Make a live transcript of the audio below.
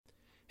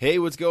Hey,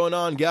 what's going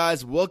on,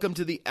 guys? Welcome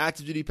to the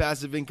Active Duty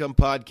Passive Income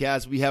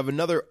Podcast. We have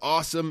another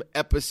awesome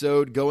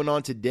episode going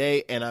on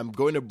today, and I'm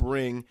going to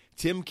bring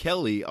Tim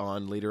Kelly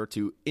on later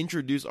to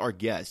introduce our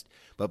guest.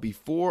 But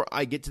before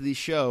I get to the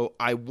show,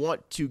 I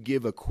want to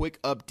give a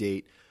quick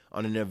update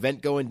on an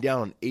event going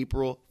down on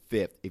April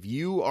 5th. If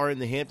you are in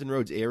the Hampton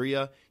Roads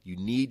area, you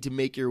need to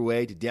make your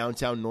way to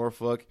downtown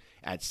Norfolk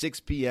at 6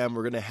 p.m.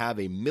 We're going to have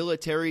a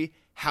military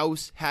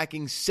house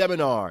hacking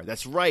seminar.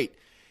 That's right.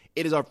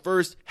 It is our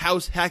first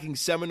house hacking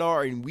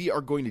seminar, and we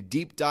are going to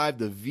deep dive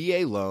the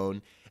VA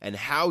loan and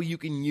how you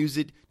can use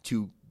it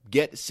to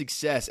get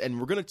success. And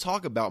we're going to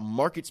talk about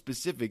market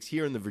specifics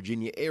here in the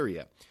Virginia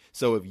area.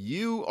 So if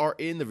you are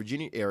in the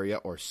Virginia area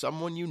or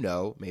someone you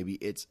know, maybe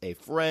it's a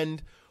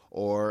friend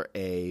or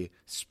a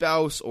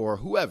spouse or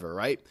whoever,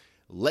 right?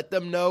 Let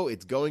them know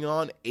it's going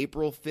on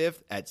April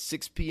 5th at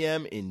 6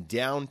 p.m. in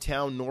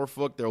downtown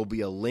Norfolk. There will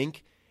be a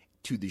link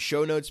to the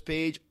show notes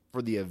page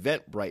for the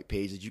Eventbrite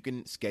page that you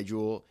can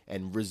schedule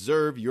and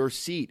reserve your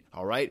seat,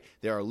 all right?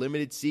 There are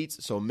limited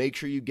seats, so make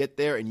sure you get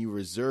there and you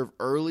reserve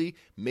early.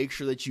 Make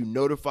sure that you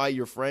notify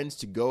your friends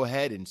to go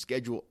ahead and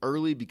schedule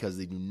early because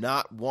they do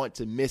not want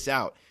to miss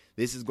out.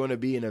 This is going to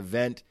be an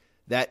event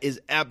that is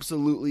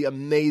absolutely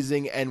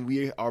amazing, and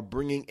we are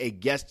bringing a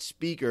guest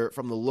speaker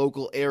from the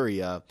local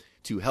area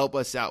to help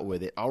us out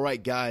with it. All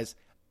right, guys,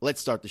 let's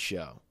start the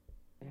show.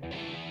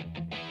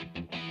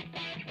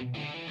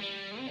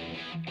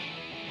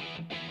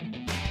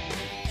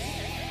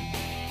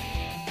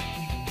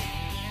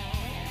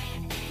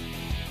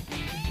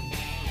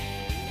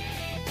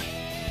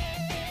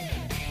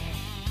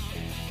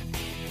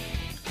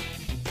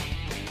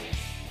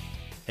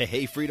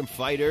 Hey, freedom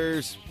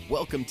fighters.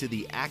 Welcome to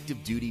the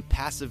Active Duty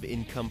Passive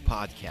Income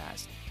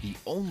Podcast, the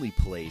only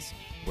place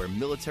where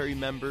military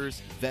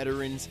members,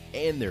 veterans,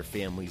 and their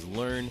families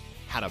learn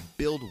how to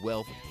build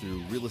wealth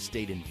through real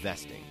estate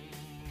investing.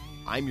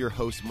 I'm your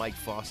host, Mike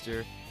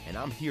Foster, and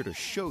I'm here to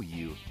show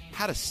you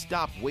how to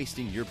stop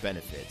wasting your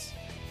benefits.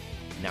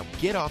 Now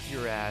get off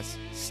your ass,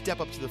 step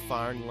up to the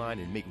firing line,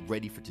 and make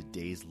ready for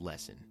today's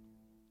lesson.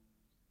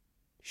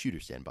 Shooter,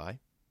 stand by.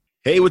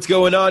 Hey, what's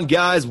going on,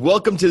 guys?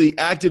 Welcome to the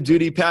Active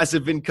Duty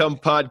Passive Income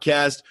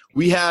Podcast.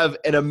 We have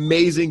an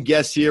amazing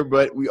guest here,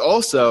 but we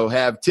also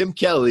have Tim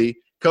Kelly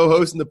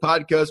co-hosting the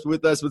podcast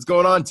with us. What's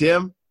going on,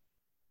 Tim?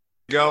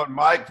 Going,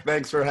 Mike.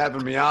 Thanks for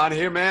having me on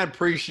here, man.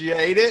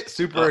 Appreciate it.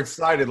 Super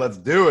excited. Let's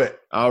do it.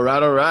 All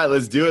right.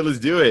 Let's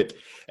do it.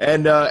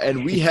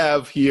 And we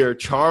have here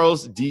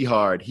Charles D.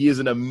 Hart. He is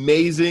an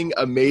amazing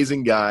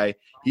guy.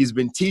 He's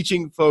been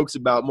teaching folks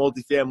about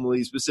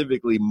multifamily,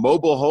 specifically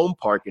mobile home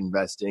park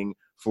investing,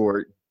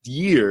 for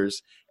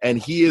years, and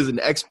he is an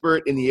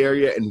expert in the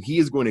area, and he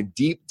is going to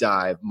deep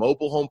dive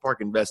mobile home park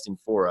investing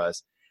for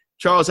us.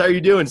 Charles, how are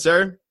you doing,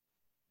 sir?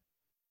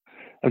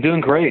 I'm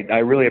doing great. I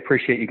really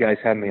appreciate you guys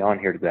having me on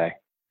here today.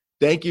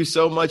 Thank you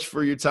so much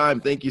for your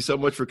time. Thank you so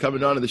much for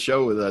coming on to the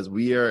show with us.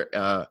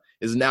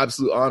 It's an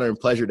absolute honor and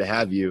pleasure to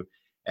have you.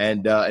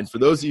 And for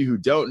those of you who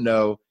don't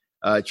know,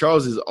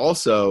 Charles is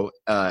also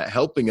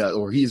helping us,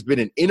 or he's been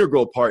an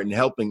integral part in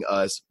helping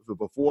us to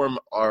perform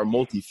our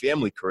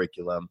multifamily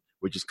curriculum,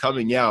 which is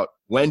coming out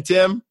when,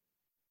 Tim?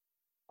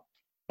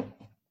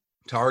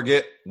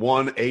 Target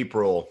 1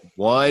 April.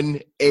 1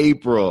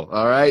 April.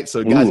 All right.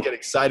 So guys, get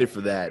excited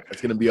for that.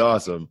 That's going to be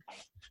awesome.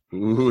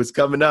 Ooh, it's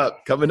coming up.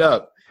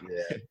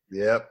 Yeah.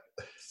 Yep.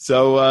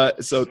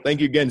 So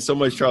thank you again so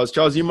much, Charles.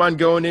 Charles, you mind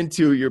going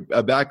into your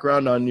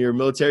background on your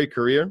military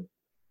career?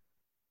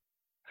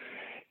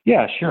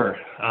 Yeah, sure.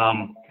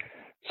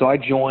 So I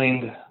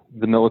joined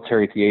the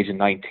military at the age of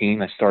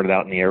 19. I started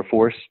out in the Air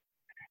Force.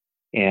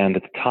 And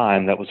at the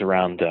time, that was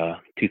around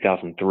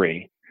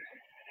 2003.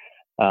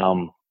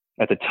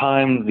 At the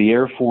time, the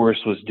Air Force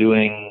was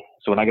doing,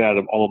 so when I got out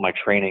of all of my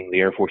training, the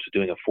Air Force was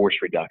doing a force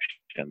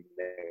reduction.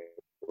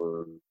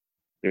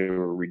 They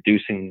were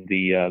reducing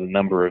the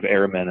number of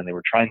airmen, and they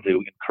were trying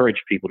to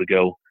encourage people to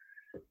go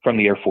from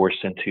the Air Force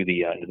into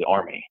the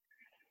Army.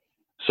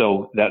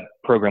 So that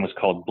program was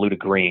called Blue to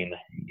Green.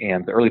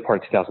 And the early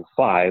part of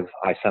 2005,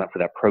 I signed up for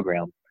that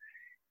program.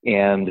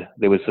 And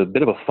there was a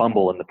bit of a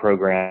fumble in the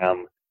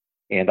program.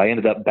 And I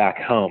ended up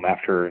back home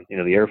after,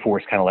 the Air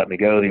Force kind of let me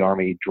go. The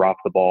Army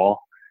dropped the ball.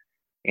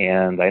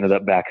 And I ended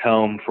up back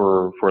home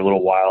for a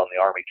little while, and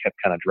the Army kept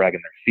kind of dragging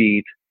their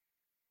feet.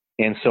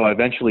 And so I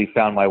eventually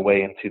found my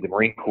way into the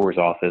Marine Corps'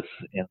 office,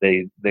 and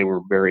they were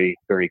very,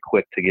 very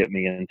quick to get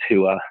me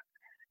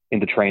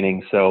into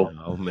training. So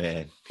oh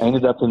man, I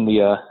ended up in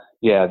the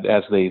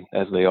as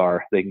they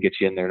are, they can get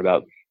you in there in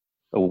about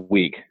a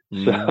week.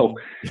 So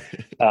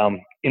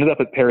ended up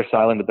at Parris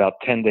Island about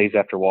 10 days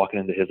after walking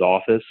into his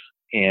office.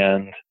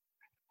 And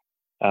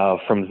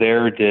from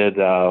there did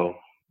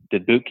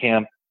boot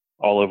camp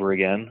all over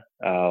again.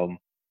 So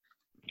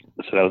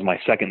that was my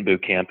second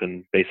boot camp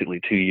in basically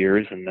 2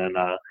 years, and then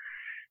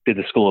did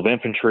the School of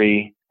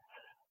Infantry.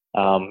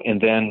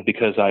 And then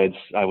because I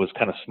was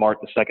kind of smart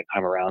the second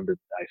time around,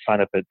 I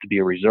signed up to be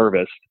a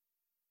reservist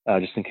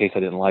just in case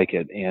I didn't like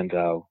it. And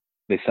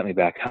they sent me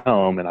back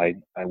home, and I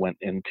went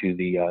into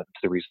the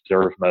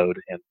reserve mode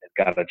and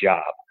got a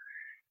job.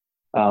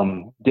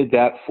 Did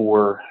that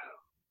for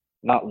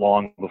not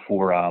long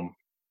before a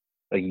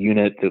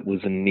unit that was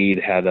in need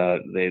had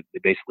they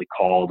basically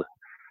called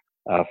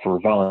for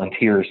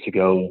volunteers to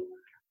go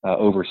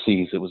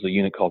overseas. It was a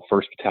unit called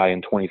 1st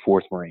Battalion,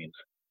 24th Marines.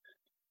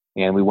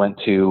 And we went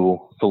to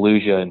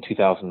Fallujah in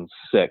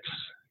 2006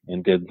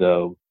 and it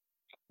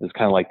was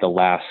kind of like the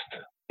last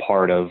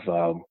part of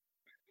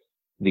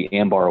the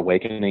Anbar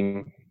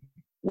Awakening,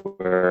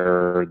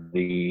 where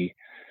the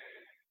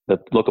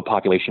local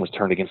population was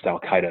turned against Al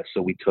Qaeda.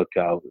 So we took,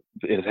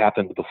 it had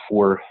happened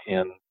before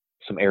in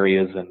some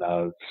areas in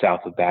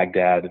south of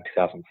Baghdad in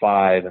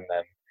 2005. And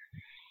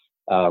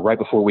then right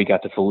before we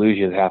got to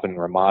Fallujah, it happened in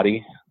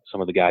Ramadi.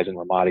 Some of the guys in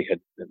Ramadi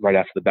right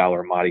after the Battle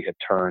of Ramadi, had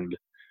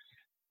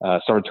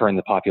started turning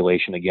the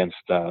population against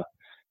Al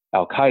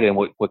Qaeda. And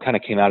what kind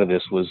of came out of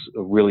this was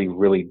a really,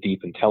 really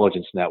deep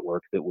intelligence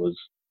network that was,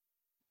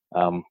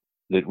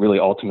 that really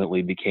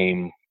ultimately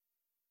became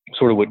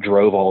sort of what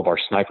drove all of our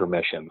sniper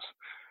missions,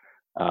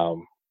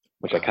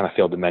 which I kind of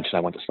failed to mention. I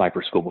went to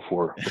sniper school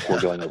before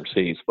going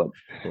overseas, but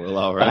well,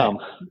 all right.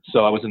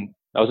 So I was in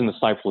the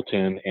sniper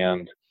platoon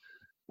and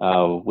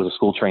was a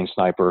school trained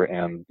sniper,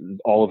 and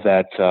all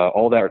that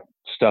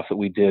stuff that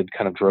we did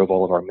kind of drove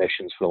all of our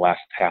missions for the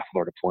last half of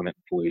our deployment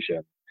in Fallujah.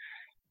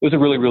 It was a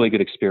really, really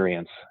good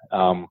experience.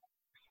 And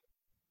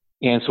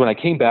so when I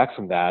came back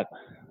from that,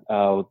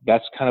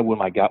 that's kind of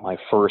when I got my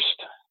first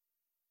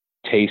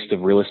taste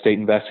of real estate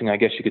investing, I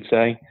guess you could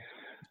say.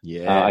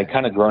 Yeah. I'd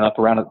kind of grown up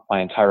around it my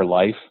entire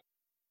life,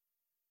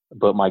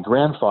 but my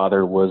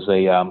grandfather was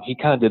he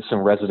kind of did some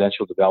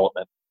residential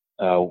development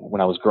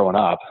when I was growing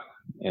up.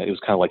 It was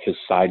kind of like his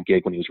side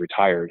gig when he was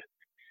retired.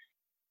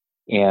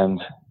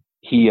 And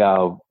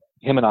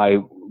him and I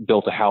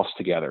built a house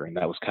together, and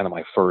that was kind of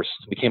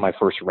became my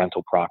first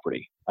rental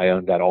property. I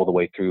owned that all the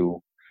way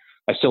through.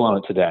 I still own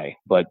it today,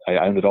 but I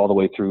owned it all the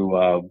way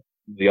through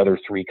the other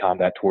 3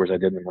 combat tours I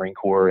did in the Marine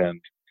Corps.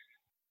 And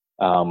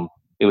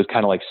it was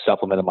kind of like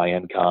supplemented my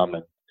income.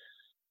 And,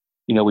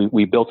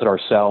 we built it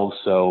ourselves.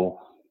 So,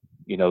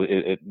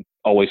 it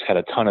always had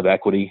a ton of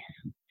equity.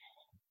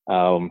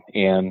 And,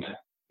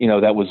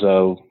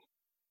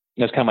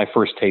 that's kind of my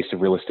first taste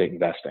of real estate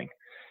investing.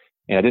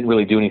 And I didn't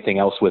really do anything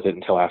else with it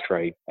until after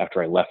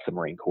I left the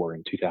Marine Corps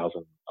in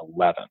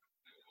 2011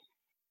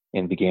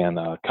 and began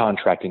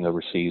contracting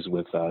overseas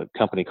with a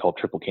company called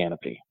Triple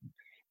Canopy.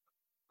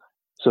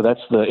 So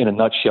that's in a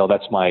nutshell,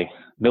 that's my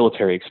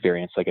military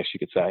experience, I guess you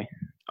could say.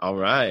 All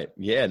right.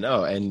 Yeah,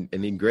 no. And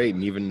then great.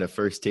 And even the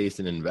first taste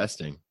in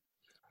investing,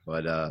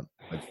 but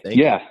thank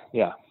you.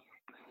 Yeah.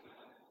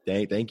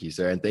 Thank you,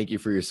 sir. And thank you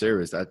for your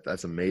service.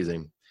 That's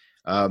amazing.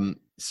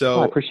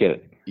 So I appreciate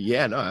it.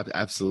 Yeah, no,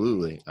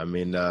 absolutely. I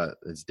mean,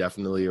 it's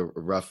definitely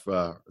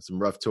some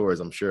rough tours,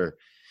 I'm sure.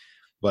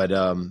 But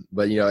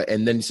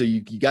and then so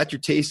you got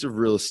your taste of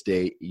real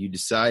estate. You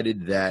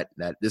decided that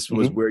this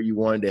was where you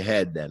wanted to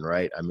head then,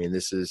 right? I mean,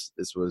 this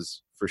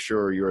was for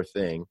sure your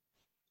thing.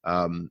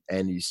 And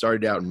you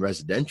started out in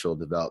residential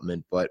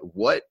development, but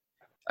what,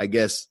 I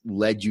guess,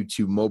 led you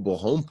to mobile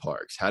home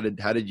parks? How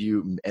did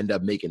you end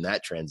up making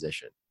that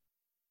transition?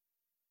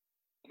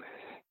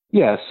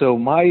 Yeah, so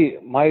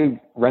my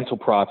rental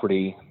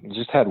property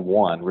just had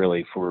one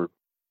really for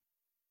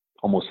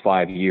almost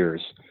 5 years,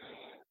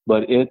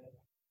 but it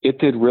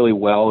did really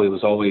well. I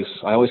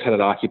always had it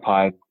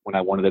occupied when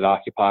I wanted it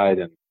occupied,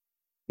 and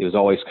it was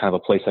always kind of a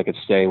place I could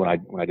stay when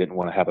I didn't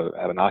want to have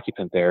an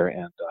occupant there.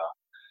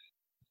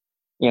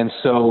 And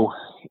so,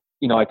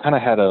 I kind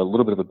of had a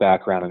little bit of a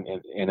background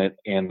in it.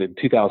 And in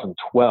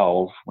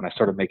 2012, when I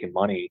started making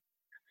money,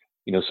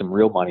 some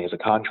real money as a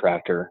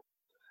contractor,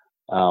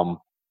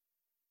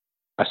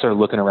 I started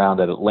looking around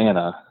at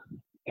Atlanta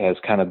as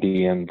kind of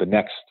being the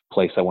next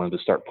place I wanted to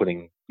start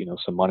putting,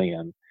 some money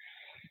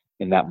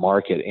in that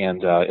market.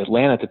 And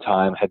Atlanta at the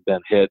time had been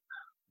hit.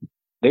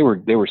 They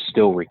were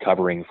still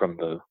recovering from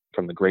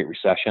the Great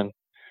Recession.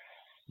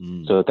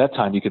 So at that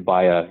time, you could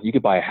buy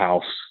a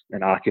house,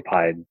 an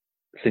occupied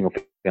single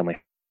family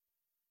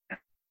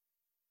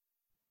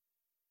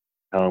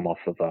home off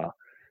of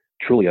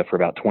Trulia for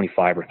about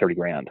 25 or 30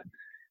 grand.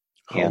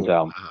 And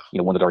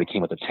one that already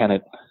came with a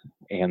tenant.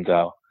 And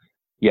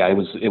yeah, it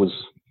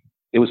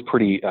was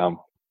pretty.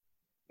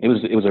 It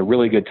was a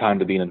really good time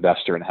to be an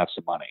investor and have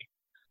some money.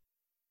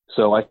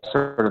 So I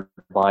started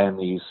buying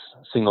these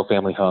single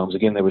family homes.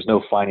 Again, there was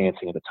no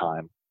financing at the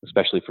time,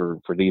 especially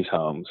for these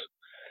homes.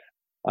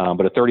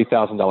 But a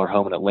 $30,000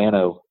 home in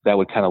Atlanta, that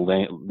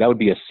would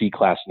be a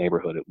C-class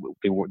neighborhood.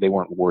 They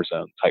weren't war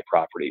zone type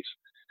properties.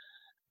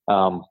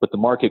 But the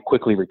market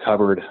quickly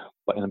recovered,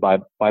 and by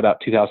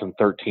about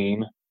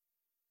 2013,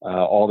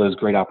 all those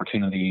great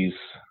opportunities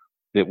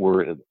that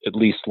were at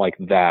least like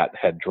that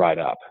had dried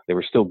up. There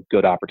were still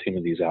good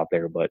opportunities out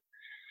there, but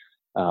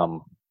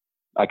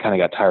I kind of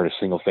got tired of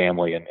single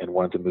family and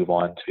wanted to move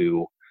on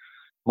to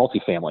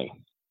multifamily,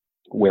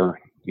 where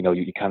you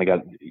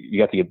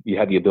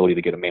had the ability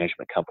to get a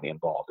management company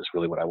involved. Is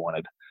really what I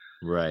wanted,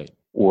 right?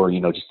 Or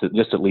just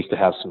at least to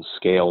have some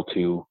scale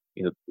to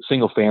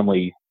single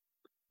family.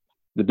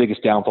 The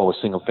biggest downfall with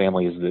single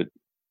family is that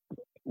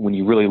when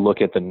you really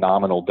look at the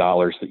nominal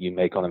dollars that you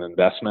make on an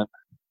investment,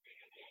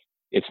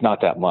 it's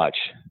not that much.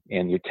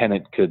 And your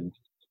tenant could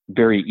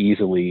very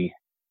easily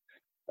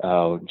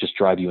just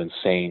drive you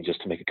insane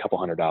just to make a couple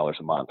 $100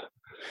 a month.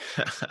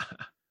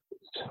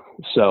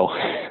 So,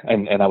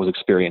 and I was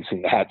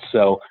experiencing that.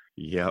 So,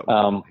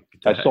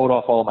 I sold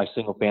off all of my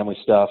single family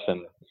stuff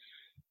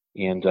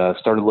and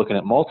started looking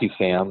at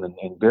multifam,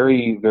 and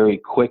very, very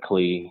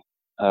quickly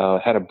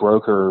had a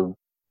broker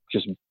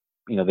just,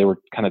 they were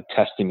kind of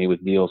testing me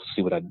with deals to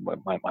see what I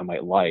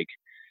might like.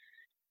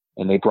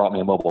 And they brought me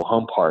a mobile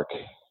home park,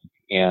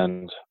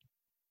 and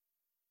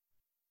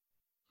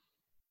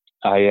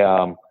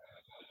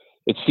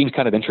it seemed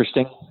kind of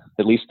interesting.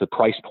 At least the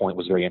price point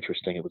was very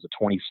interesting. It was a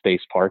 20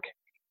 space park,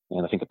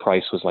 and I think the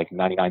price was like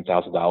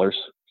 $99,000.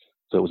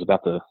 So it was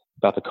about the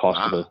cost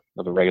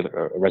of a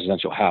regular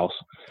residential house.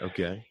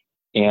 Okay.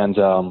 And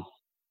so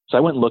I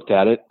went and looked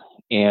at it,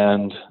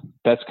 and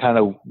that's kind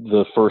of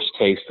the first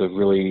taste of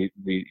really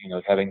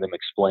having them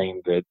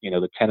explain that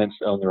the tenants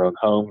own their own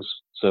homes.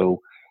 So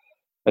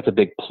that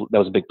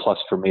was a big plus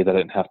for me, that I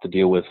didn't have to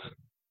deal with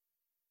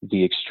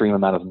the extreme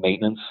amount of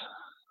maintenance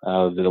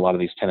that a lot of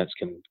these tenants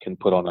can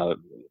put on a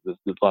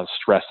lot of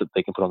stress that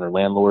they can put on their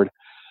landlord.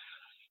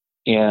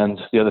 And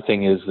the other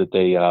thing is that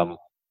they,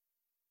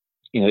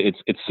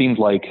 it seemed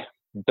like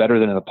better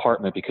than an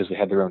apartment because they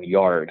had their own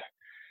yard.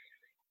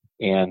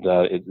 And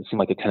it seemed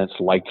like the tenants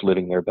liked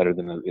living there better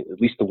than,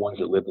 at least the ones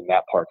that lived in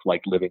that park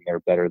liked living there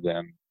better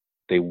than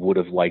they would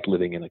have liked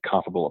living in a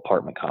comparable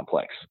apartment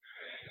complex.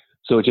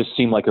 So it just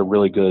seemed like a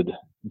really good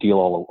deal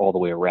all the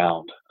way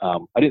around.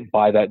 I didn't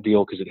buy that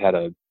deal because it had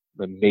a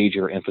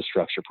major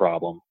infrastructure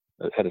problem.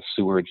 It had a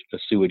sewage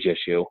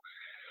issue.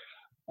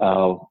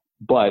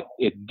 But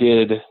it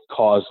did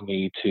cause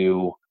me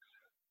to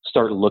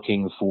start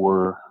looking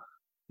for,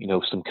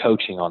 some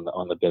coaching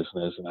on the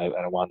business. And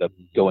I wound up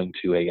going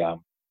to a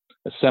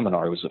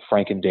seminar. It was a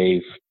Frank and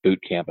Dave boot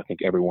camp. I think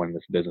everyone in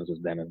this business has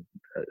been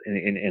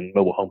in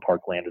mobile home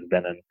park land has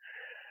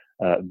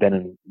been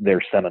in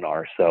their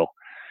seminar. So,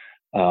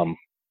 I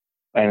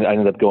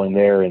ended up going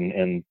there,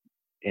 and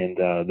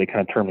they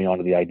kind of turned me on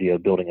to the idea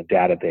of building a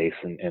database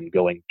and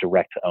going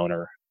direct to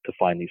owner to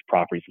find these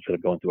properties instead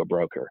of going through a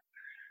broker.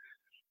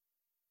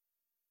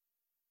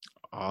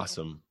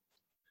 Awesome.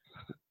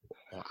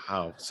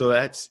 Wow. So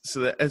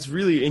that's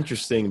really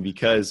interesting,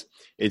 because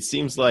it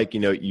seems like,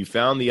 you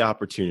found the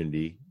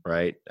opportunity,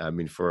 right? I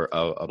mean, for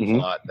a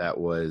plot that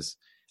was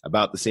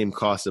about the same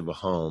cost of a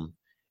home,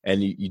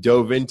 and you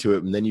dove into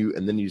it, and then you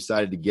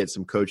decided to get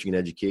some coaching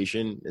and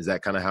education. Is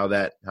that kind of how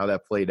that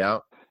played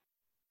out?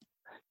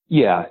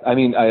 Yeah. I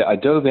mean, I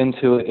dove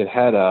into it. It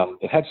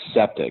had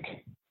septic,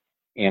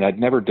 and I'd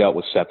never dealt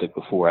with septic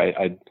before.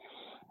 I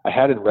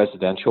had it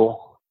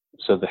residential.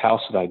 So the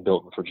house that I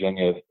built in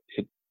Virginia,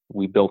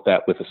 we built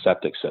that with a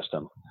septic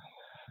system.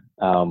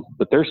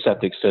 But their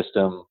septic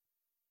system,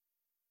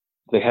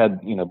 they had,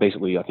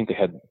 basically, I think they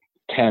had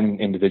 10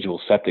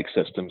 individual septic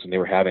systems, and they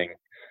were having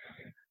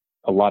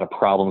a lot of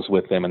problems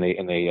with them, and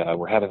they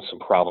were having some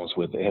problems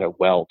with, they had a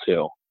well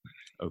too.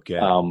 Okay.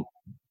 And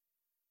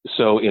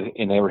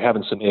they were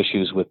having some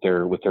issues with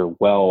their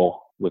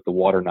well, with the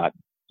water not,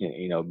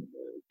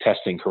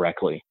 testing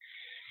correctly.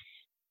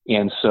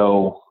 And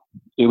so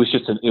it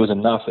was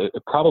enough. It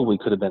probably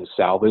could have been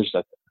salvaged.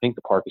 I think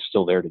the park is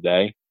still there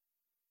today.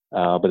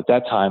 But at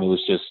that time,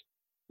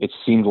 it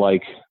seemed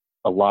like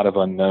a lot of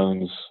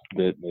unknowns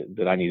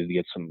that I needed to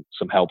get some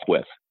help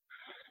with.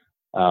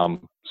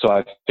 So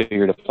I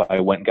figured if I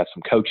went and got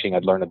some coaching,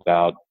 I'd learn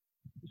about,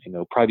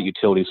 private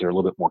utilities are a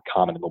little bit more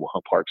common in mobile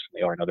home parks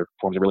than they are in other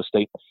forms of real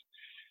estate.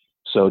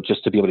 So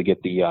just to be able to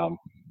get the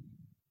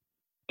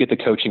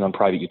coaching on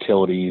private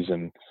utilities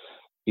and,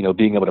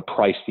 being able to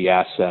price the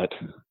asset.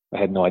 I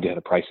had no idea how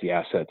to price the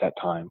asset at that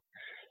time.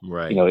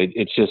 Right.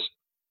 It's just,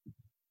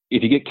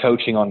 if you get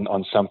coaching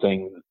on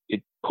something,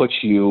 it puts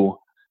you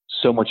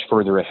so much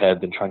further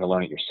ahead than trying to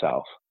learn it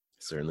yourself.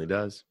 Certainly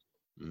does.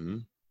 Mm-hmm.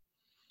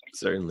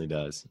 Certainly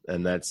does.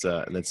 And that's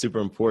super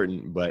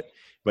important. But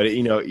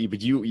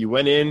you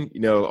went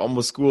in,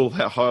 almost school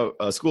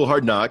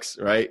hard knocks,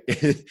 right?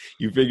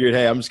 You figured,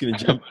 hey, I'm just going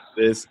to jump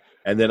into this,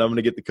 and then I'm going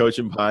to get the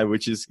coaching behind,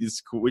 which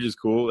is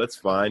cool. That's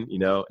fine,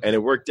 and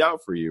it worked out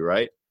for you,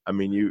 right? I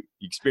mean, you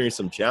experienced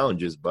some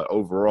challenges, but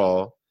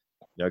overall,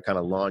 it kind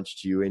of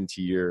launched you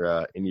into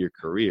your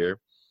career.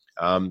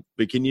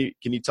 But can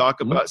you talk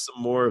about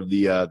some more of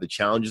the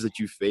challenges that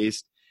you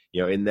faced,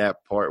 in that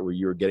part where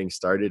you were getting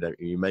started?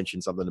 You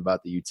mentioned something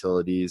about the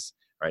utilities,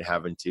 right?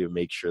 Having to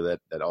make sure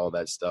that all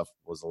that stuff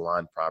was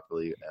aligned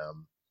properly,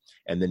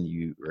 and then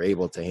you were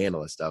able to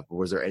handle that stuff. But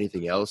was there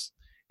anything else?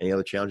 Any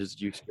other challenges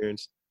that you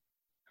experienced?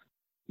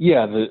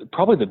 Yeah,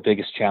 probably the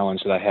biggest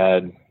challenge that I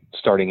had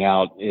starting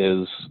out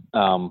is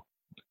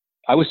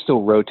I was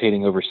still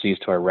rotating overseas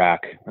to Iraq.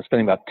 I was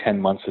spending about 10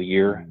 months a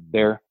year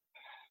there.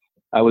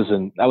 I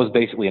was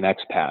basically an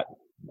expat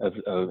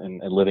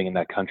and living in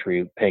that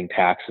country, paying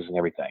taxes and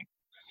everything.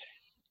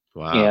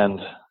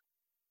 Wow.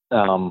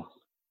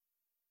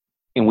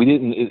 And we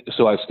didn't.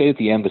 So I stayed at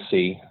the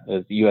embassy,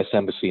 the U.S.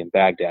 embassy in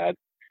Baghdad,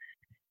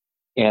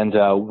 And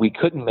we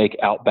couldn't make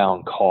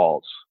outbound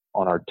calls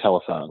on our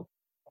telephone.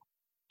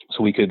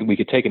 So we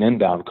could take an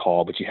inbound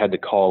call, but you had to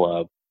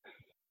call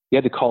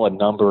a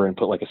number and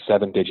put like a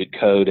 7-digit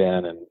code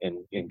in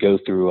and go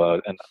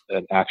through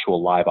an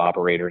actual live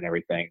operator and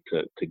everything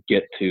to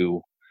get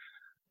to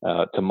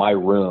my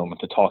room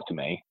to talk to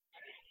me.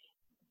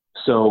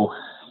 So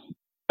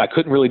I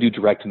couldn't really do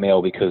direct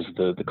mail because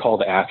the call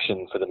to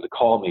action for them to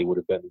call me would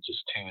have been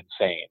just too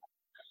insane.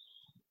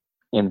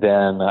 And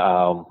then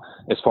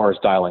as far as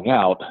dialing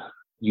out,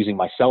 using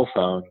my cell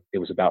phone, it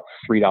was about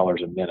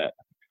 $3 a minute.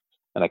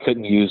 And I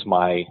couldn't use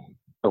my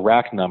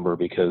Iraq number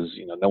because,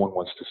 no one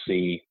wants to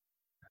see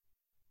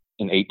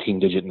an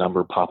 18-digit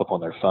number pop up on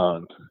their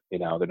phone. They're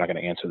not going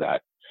to answer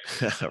that.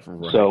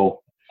 Right.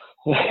 So,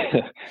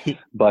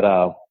 but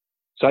so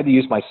I had to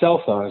use my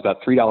cell phone. It was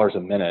about $3 a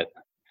minute.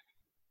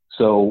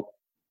 So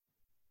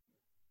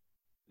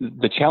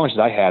the challenge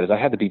that I had is I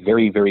had to be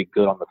very, very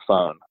good on the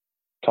phone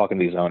talking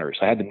to these owners.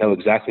 I had to know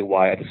exactly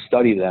why. I had to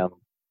study them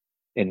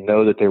and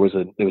know that there was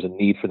a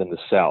need for them to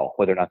sell,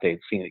 whether or not they had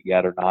seen it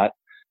yet or not.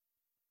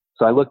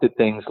 So I looked at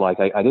things like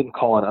I didn't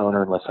call an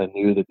owner unless I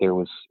knew that there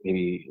was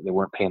maybe they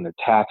weren't paying their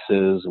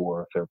taxes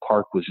or if their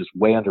park was just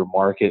way under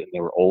market and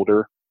they were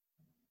older.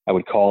 I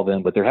would call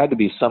them, but there had to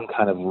be some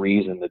kind of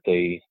reason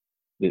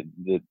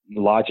that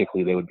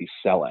logically they would be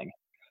selling.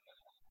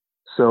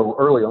 So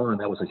early on,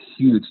 that was a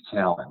huge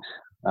challenge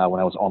when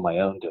I was on my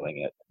own doing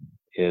it.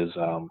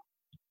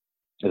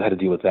 I had to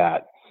deal with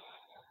that.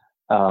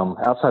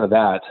 Outside of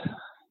that,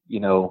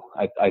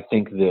 I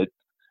think that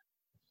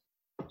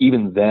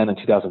even then in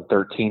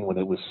 2013, when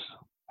it was,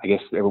 I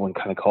guess everyone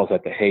kind of calls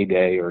that the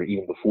heyday, or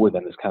even before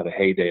then, it's kind of the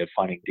heyday of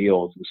finding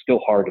deals. It was still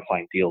hard to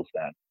find deals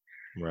then.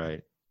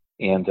 Right.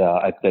 And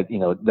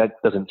that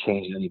doesn't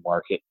change in any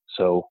market.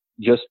 So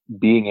just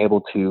being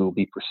able to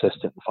be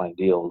persistent and find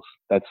deals,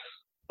 that's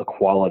a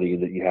quality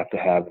that you have to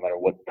have no matter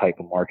what type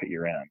of market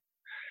you're in.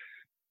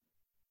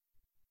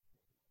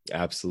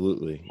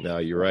 Absolutely. No,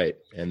 you're right.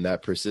 And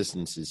that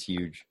persistence is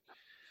huge.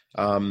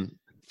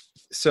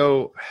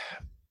 So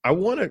I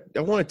want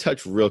to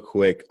touch real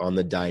quick on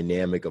the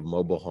dynamic of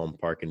mobile home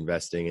park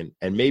investing,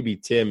 and maybe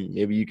Tim,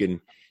 maybe you can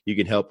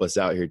help us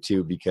out here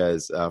too,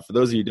 because for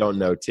those of you who don't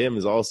know, Tim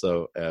is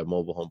also a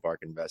mobile home park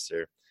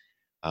investor.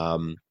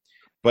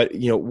 But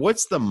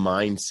what's the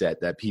mindset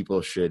that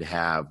people should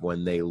have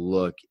when they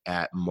look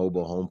at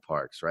mobile home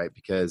parks, right?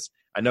 Because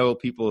I know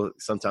people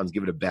sometimes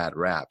give it a bad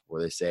rap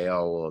where they say,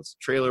 "Oh, well, it's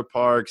trailer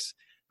parks.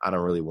 I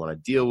don't really want to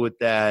deal with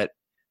that."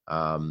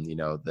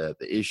 The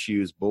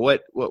issues, but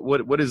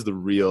what is the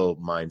real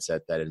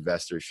mindset that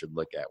investors should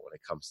look at when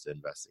it comes to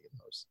investing in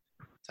those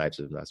types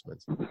of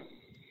investments?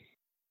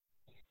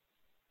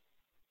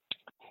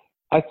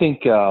 I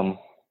think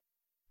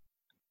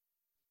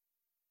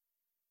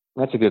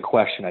that's a good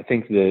question. I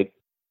think that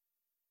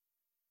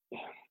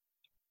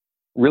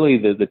really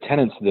the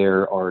tenants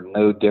there are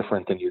no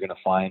different than you're going to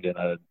find in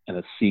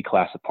a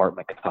C-class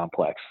apartment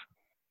complex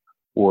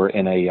or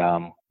in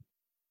a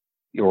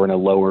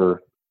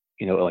lower,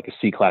 like a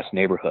C-class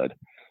neighborhood.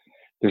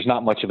 There's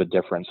not much of a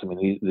difference. I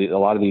mean, a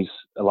lot of these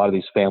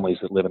families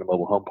that live in a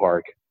mobile home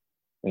park.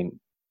 I mean,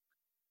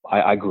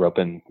 I grew up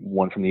in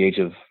one from the age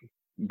of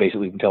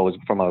basically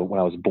when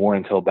I was born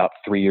until about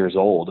 3 years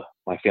old.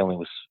 My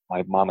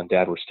mom and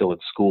dad were still at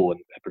school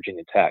at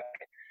Virginia Tech,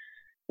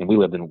 and we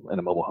lived in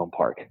a mobile home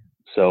park.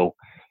 So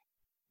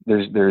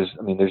there's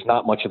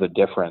not much of a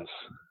difference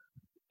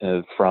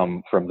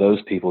from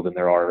those people than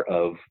there are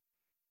of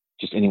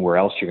just anywhere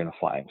else you're going to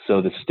find.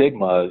 So the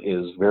stigma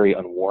is very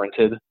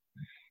unwarranted.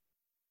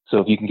 So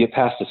if you can get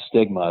past the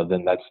stigma,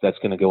 then that's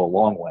going to go a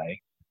long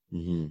way.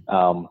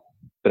 Mm-hmm.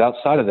 But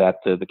outside of that,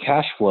 the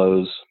cash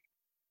flows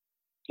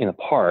in a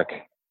park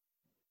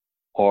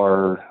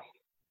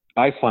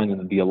I find them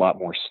to be a lot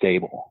more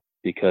stable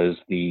because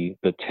the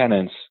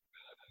tenants,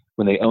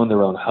 when they own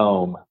their own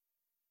home,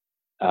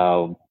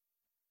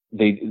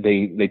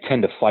 they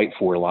tend to fight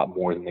for a lot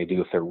more than they do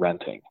if they're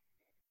renting.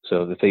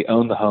 So if they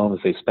own the home,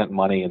 if they spent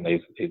money and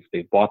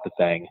they've bought the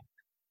thing,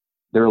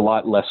 they're a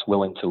lot less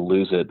willing to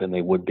lose it than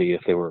they would be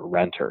if they were a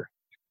renter.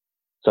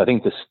 So I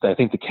think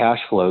the cash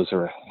flows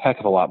are a heck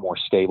of a lot more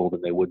stable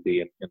than they would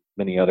be in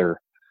many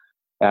other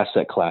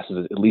asset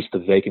classes, at least the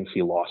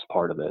vacancy loss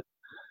part of it.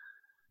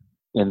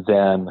 And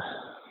then,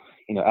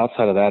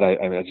 outside of that,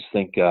 I just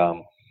think,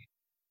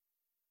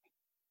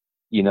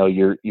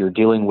 you're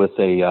dealing with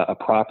a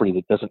property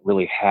that doesn't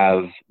really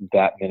have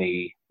that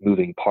many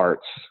moving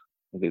parts.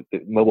 The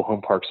mobile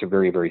home parks are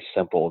very, very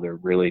simple. They're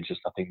really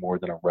just nothing more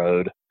than a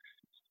road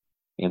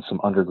and some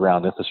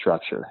underground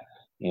infrastructure.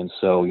 And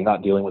so you're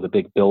not dealing with a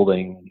big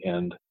building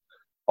and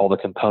all the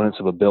components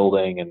of a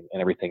building and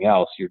everything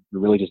else. You're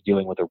really just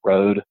dealing with a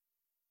road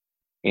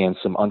and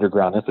some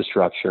underground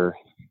infrastructure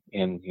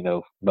and,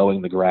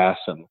 mowing the grass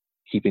and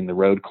keeping the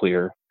road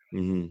clear.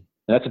 Mm-hmm.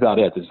 That's about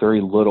it. There's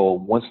very little.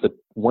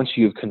 Once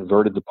you've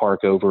converted the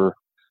park over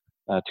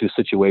to a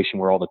situation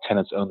where all the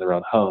tenants own their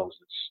own homes,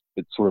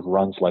 it sort of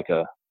runs like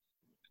a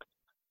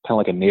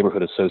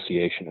neighborhood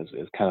association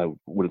is kind of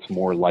what it's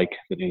more like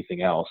than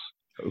anything else.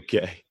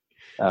 Okay.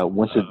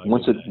 Once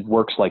it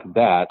works like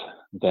that,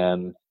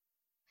 then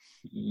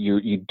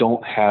you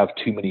don't have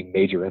too many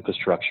major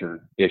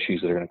infrastructure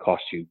issues that are going to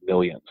cost you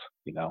millions,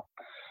 you know?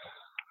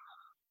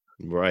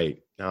 Right.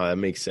 No, that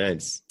makes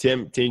sense.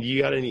 Tim,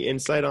 you got any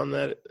insight on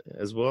that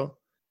as well?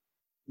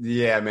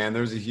 Yeah, man,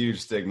 there's a huge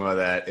stigma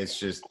that it's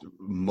just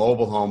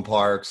mobile home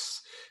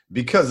parks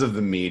because of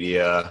the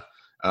media.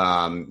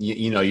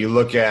 You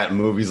look at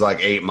movies like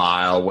 8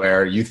 Mile,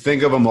 where you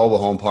think of a mobile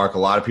home park, a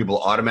lot of people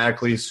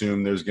automatically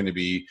assume there's going to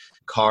be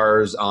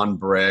cars on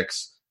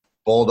bricks,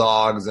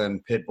 bulldogs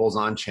and pit bulls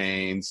on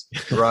chains,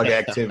 drug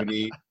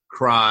activity,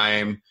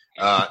 crime,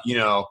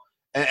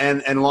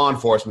 and law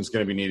enforcement is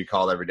going to be needed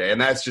called every day. And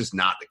that's just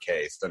not the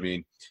case. I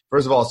mean,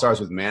 first of all, it starts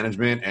with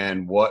management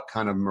and what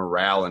kind of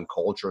morale and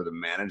culture the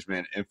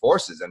management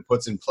enforces and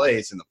puts in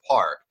place in the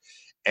park.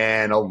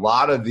 And a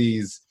lot of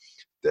these,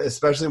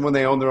 especially when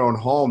they own their own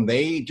home,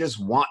 they just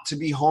want to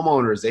be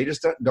homeowners. They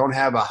just don't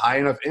have a high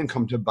enough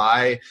income to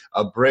buy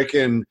a brick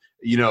and,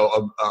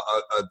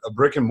 a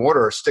brick and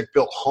mortar or stick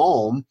built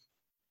home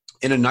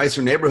in a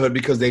nicer neighborhood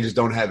because they just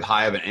don't have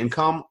high of an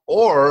income.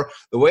 Or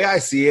the way I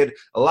see it,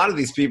 a lot of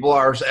these people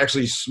are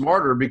actually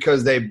smarter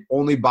because they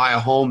only buy a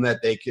home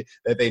that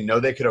they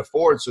know they could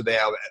afford. So they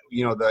have,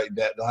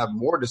 they'll have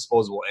more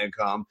disposable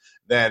income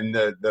than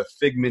the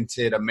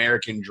figmented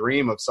American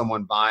dream of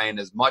someone buying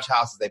as much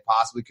house as they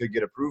possibly could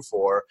get approved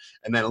for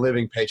and then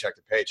living paycheck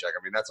to paycheck.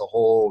 I mean, that's a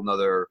whole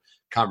nother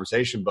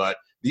conversation, but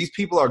these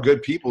people are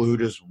good people who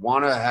just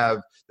want to have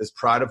this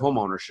pride of home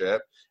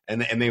ownership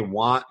and they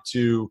want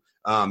to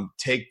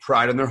take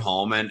pride in their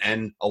home.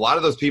 And a lot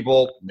of those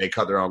people, they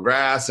cut their own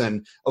grass.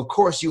 And of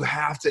course you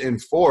have to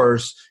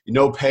enforce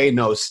no pay,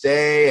 no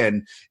stay.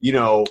 And,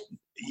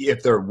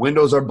 if their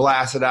windows are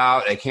blasted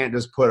out, they can't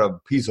just put a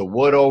piece of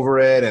wood over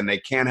it, and they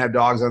can't have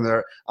dogs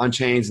on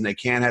chains, and they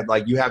can't have,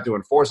 you have to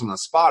enforce them on the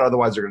spot.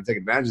 Otherwise they're going to take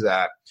advantage of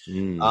that.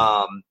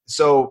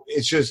 So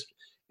it's just,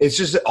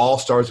 it all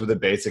starts with a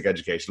basic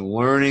education,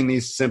 learning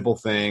these simple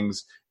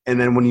things. And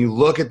then when you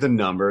look at the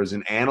numbers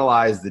and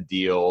analyze the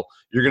deal,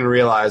 you're going to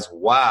realize,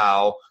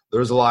 wow,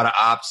 there's a lot of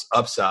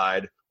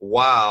upside.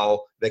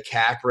 Wow, the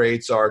cap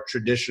rates are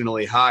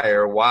traditionally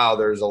higher. Wow,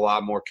 there's a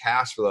lot more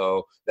cash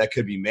flow that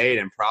could be made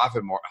and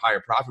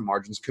higher profit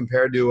margins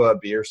compared to a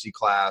B or C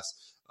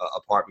class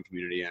apartment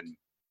community. And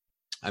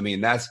I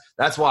mean, that's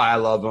why I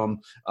love them.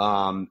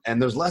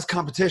 And there's less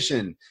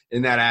competition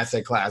in that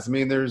asset class. I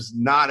mean, there's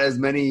not as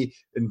many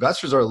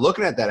investors are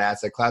looking at that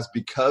asset class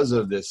because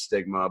of this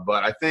stigma.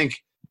 But I think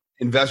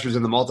investors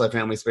in the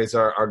multifamily space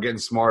are getting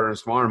smarter and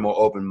smarter and more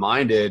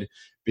open-minded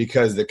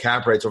because the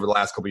cap rates over the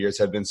last couple of years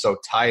have been so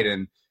tight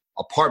and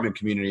apartment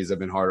communities have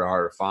been harder and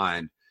harder to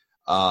find.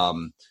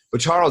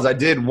 But Charles, I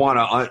did want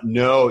to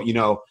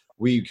know,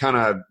 we kind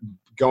of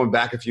going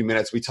back a few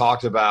minutes, we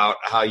talked about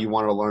how you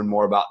wanted to learn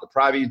more about the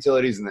private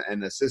utilities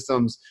and the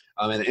systems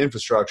and the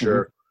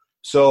infrastructure. Mm-hmm.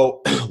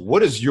 So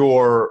what is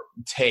your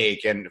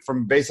take, and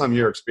based on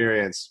your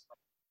experience,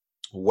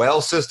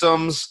 well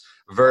systems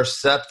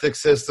versus septic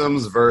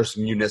systems versus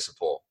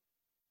municipal?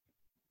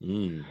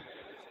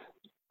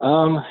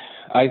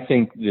 I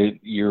think that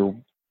you're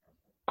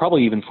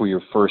probably, even for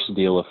your first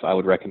deal, if I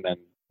would recommend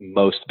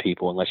most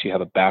people, unless you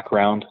have a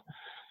background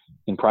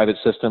in private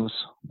systems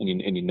and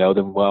you know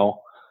them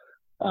well,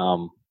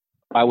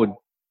 I would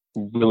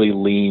really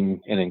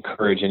lean and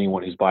encourage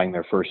anyone who's buying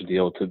their first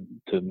deal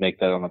to make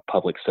that on a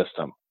public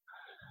system.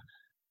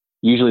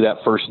 Usually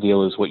that first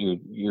deal is what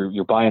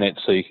you're buying it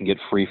so you can get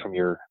free from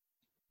your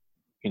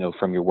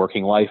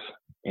working life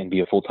and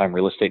be a full-time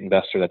real estate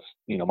investor. That's,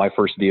 my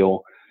first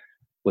deal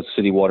was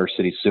city water,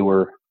 city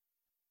sewer.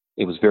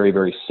 It was very,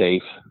 very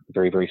safe,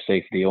 very, very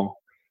safe deal.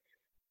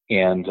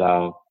 And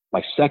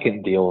my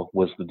second deal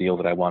was the deal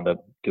that I wound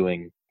up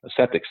doing a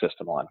septic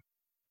system on.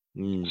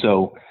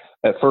 So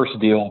that first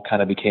deal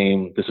kind of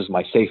became, this is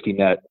my safety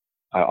net.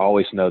 I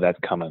always know that's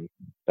coming,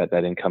 that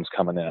income's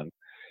coming in.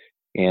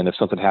 And if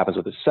something happens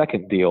with the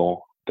second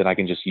deal, then I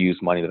can just use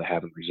money that I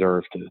have in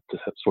reserve to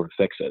sort of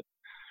fix it.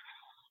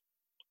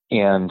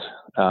 And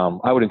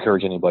I would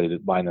encourage anybody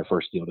that buying their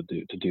first deal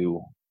to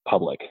do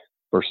public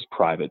versus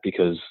private,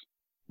 because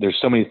there's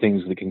so many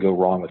things that can go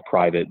wrong with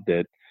private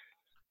that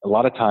a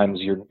lot of times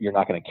you're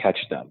not going to catch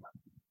them.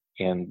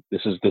 And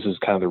this is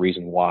kind of the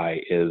reason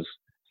why is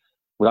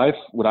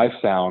what I've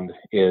found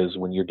is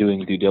when you're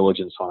doing due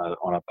diligence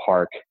on a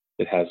park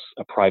that has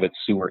a private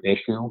sewer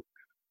issue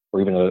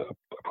or even a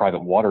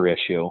private water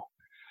issue.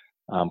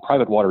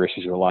 Private water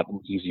issues are a lot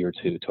easier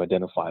to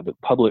identify, but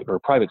public or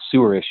private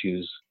sewer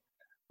issues,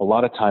 a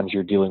lot of times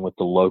you're dealing with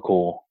the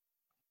local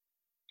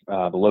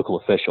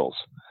officials.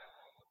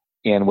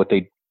 And what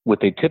they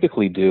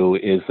typically do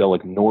is they'll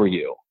ignore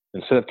you.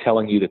 Instead of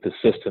telling you that the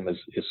system is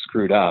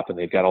screwed up and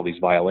they've got all these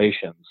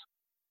violations,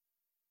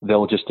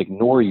 they'll just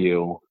ignore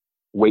you,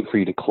 wait for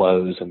you to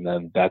close, and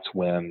then that's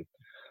when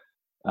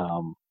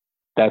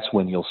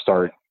you'll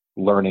start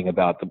learning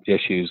about the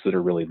issues that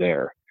are really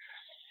there.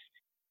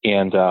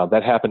 And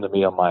that happened to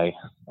me on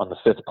the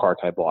fifth park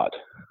I bought.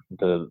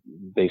 The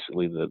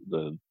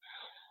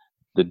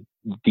the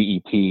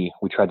DEP,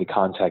 we tried to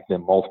contact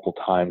them multiple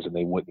times, and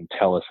they wouldn't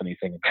tell us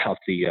anything about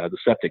the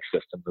septic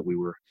system that we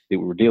were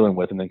dealing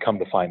with. And then come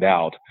to find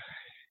out,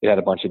 it had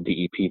a bunch of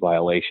DEP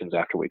violations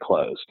after we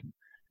closed.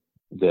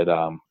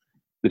 That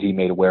he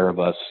made aware of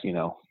us.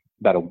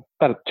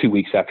 About 2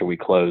 weeks after we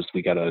closed,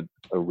 we got a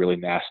really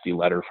nasty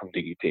letter from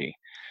DEP.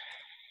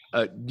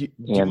 Do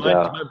you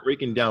mind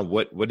breaking down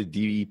what a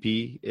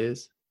DEP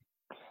is?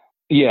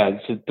 Yeah,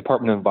 it's the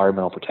Department of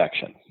Environmental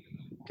Protection.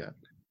 Okay.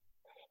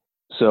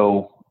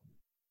 So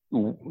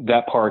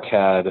that park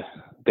had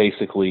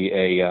basically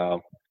it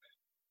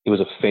was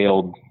a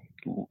failed.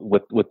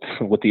 What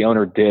the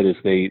owner did is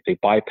they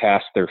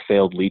bypassed their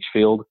failed leach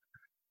field.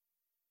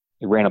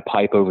 They ran a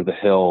pipe over the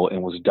hill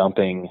and was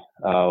dumping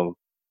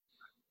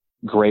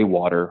gray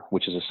water,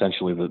 which is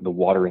essentially the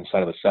water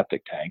inside of a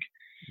septic tank.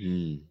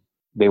 Mm.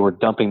 They were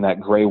dumping that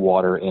gray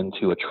water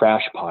into a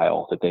trash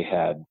pile that they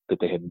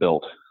had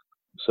built.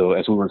 So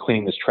as we were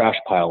cleaning this trash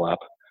pile up,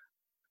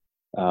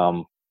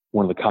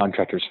 one of the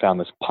contractors found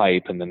this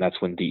pipe, and then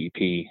that's when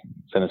DEP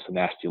sent us a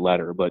nasty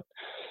letter. But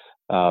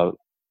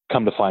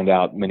come to find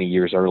out, many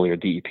years earlier,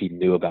 DEP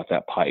knew about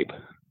that pipe,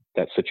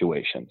 that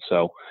situation.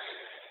 So,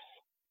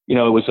 it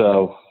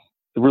was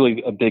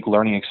really a big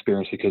learning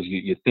experience, because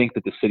you think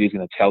that the city is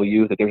going to tell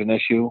you that there's an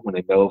issue when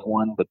they know of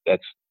one, but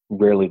that's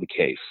rarely the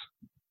case.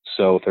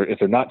 So if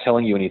they're not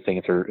telling you anything,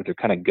 if they're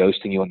kind of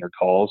ghosting you on their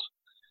calls,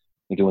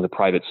 you're doing the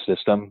private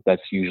system,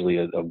 that's usually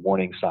a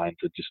warning sign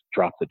to just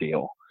drop the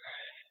deal.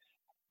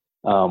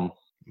 Wow.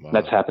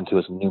 That's happened to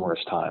us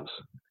numerous times.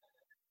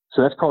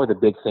 So that's probably the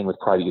big thing with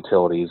private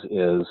utilities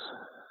is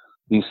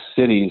these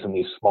cities and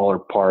these smaller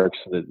parks,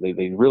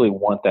 they really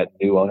want that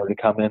new owner to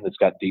come in that's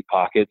got deep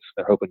pockets.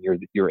 They're hoping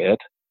you're it,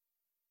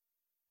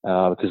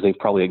 because they've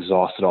probably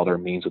exhausted all their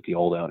means with the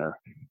old owner.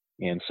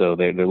 And so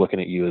they're looking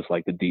at you as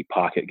like the deep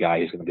pocket guy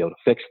who's going to be able to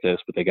fix this,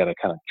 but they got to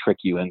kind of trick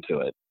you into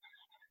it.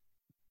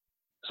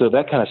 So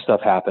that kind of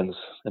stuff happens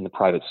in the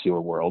private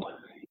sewer world.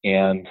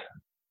 And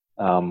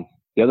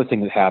the other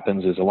thing that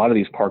happens is a lot of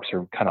these parks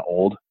are kind of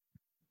old,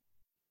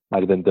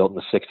 might have been built in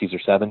the 60s or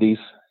 70s.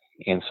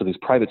 And so these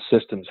private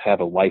systems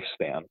have a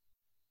lifespan,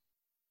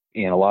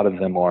 and a lot of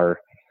them are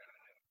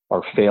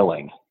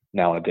failing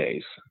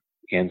nowadays.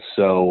 And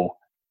so,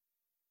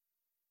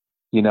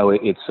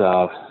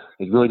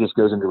 it really just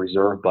goes into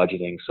reserve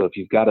budgeting. So if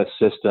you've got a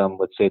system,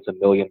 let's say it's $1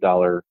 million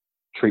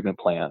treatment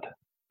plant,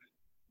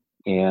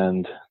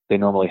 and they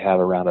normally have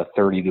around a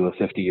 30 to a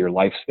 50-year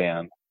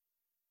lifespan,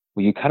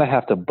 well, you kind of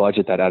have to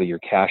budget that out of your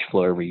cash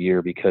flow every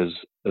year, because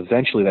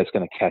eventually that's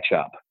going to catch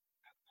up.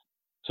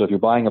 So if you're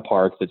buying a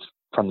park that's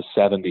from the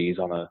 70s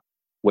on a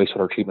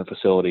wastewater treatment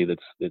facility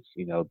that's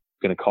going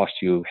to cost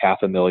you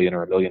 $500,000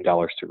 or $1 million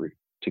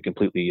to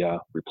completely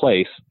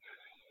replace,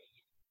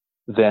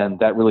 then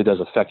that really does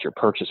affect your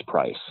purchase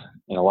price.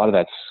 And a lot of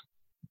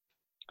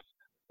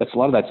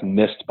that's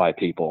missed by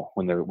people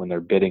when they're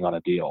bidding on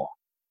a deal.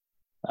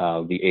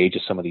 The age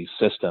of some of these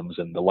systems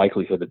and the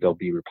likelihood that they'll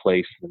be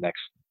replaced in the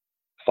next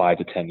 5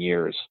 to 10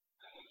 years,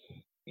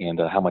 and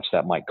how much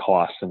that might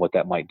cost and what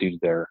that might do to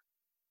their,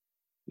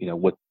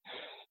 what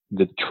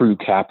the true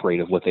cap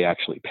rate of what they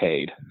actually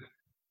paid.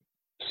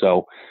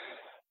 So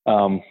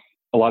a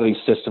lot of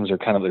these systems are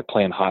they're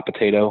playing hot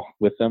potato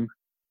with them.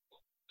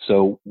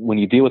 So when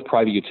you deal with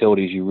private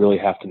utilities, you really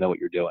have to know what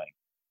you're doing.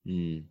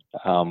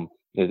 Mm.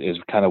 Is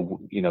kind of,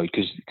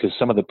 because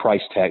some of the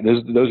price tag,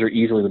 those are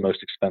easily the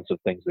most expensive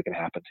things that can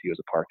happen to you as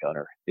a park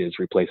owner, is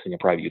replacing a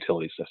private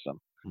utility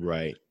system.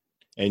 Right.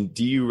 And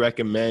do you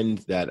recommend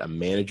that a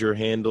manager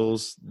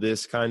handles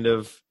this kind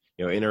of,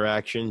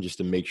 interaction, just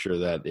to make sure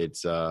that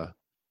it's, that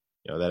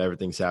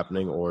everything's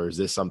happening? Or is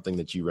this something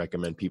that you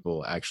recommend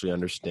people actually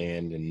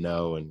understand and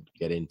know and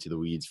get into the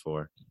weeds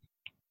for?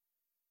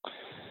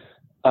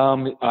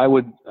 I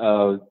would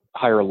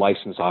hire a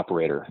licensed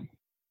operator,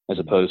 as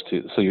opposed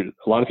to,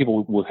 a lot of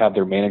people will have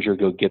their manager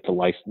go get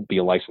be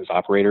a licensed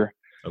operator.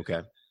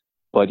 Okay.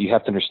 But you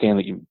have to understand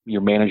that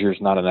your manager is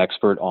not an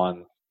expert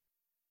on,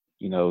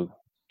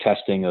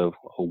 testing of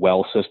a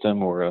well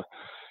system or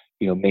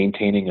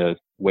maintaining a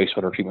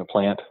wastewater treatment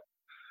plant.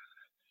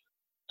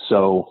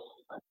 So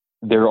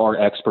there are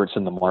experts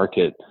in the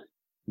market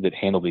that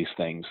handle these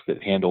things,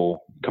 that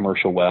handle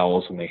commercial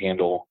wells, and they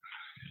handle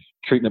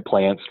treatment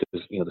plants,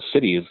 because the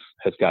city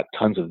has got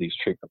tons of these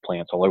treatment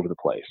plants all over the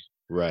place.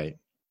 Right.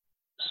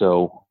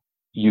 So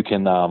you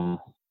can, all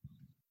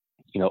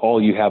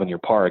you have in your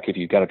park, if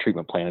you've got a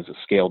treatment plant, is a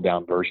scaled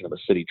down version of a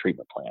city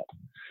treatment plant.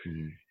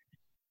 Mm-hmm.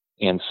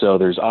 And so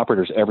there's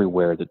operators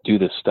everywhere that do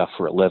this stuff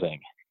for a living,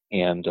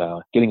 and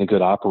getting a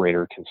good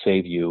operator can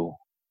save you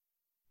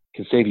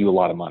a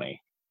lot of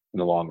money in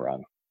the long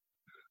run.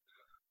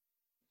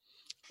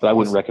 But I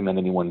wouldn't recommend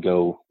anyone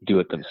go do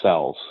it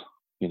themselves,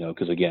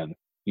 because again,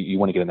 you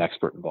want to get an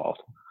expert involved.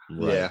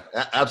 Right.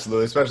 Yeah,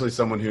 absolutely. Especially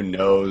someone who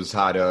knows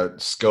how to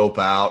scope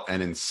out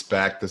and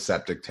inspect the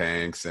septic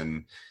tanks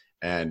and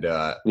who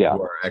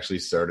are actually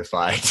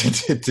certified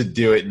to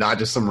do it, not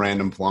just some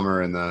random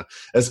plumber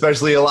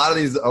especially a lot of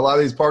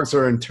these parks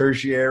are in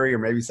tertiary or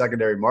maybe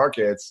secondary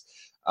markets.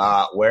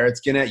 where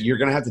you're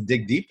gonna have to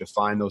dig deep to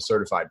find those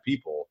certified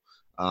people.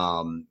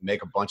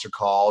 Make a bunch of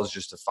calls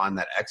just to find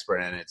that expert,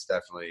 and it's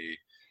definitely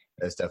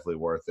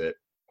worth it.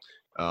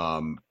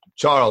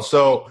 Charles,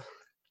 so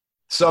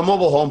some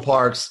mobile home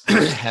parks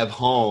have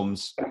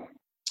homes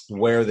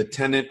where the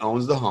tenant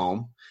owns the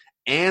home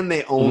and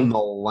they own the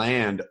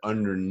land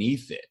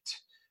underneath it.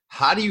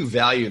 How do you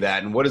value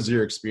that, and what is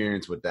your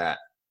experience with that?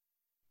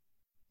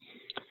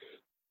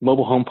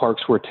 Mobile home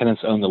parks where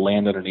tenants own the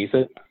land underneath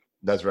it?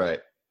 That's right.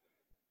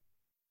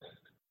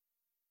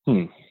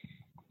 Are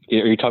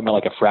you talking about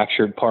like a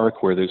fractured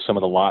park where there's some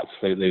of the lots,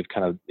 they've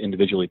kind of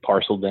individually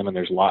parceled them and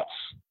there's lots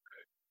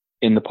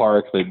in the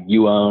park that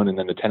you own and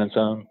then the tenants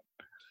own?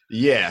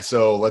 Yeah.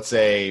 So let's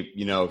say,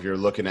 if you're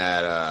looking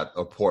at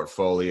a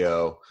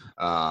portfolio,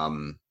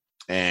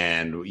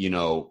 and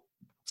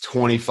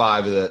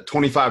 25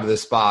 of the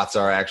spots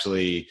are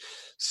actually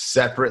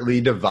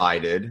separately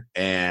divided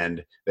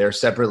and they're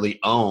separately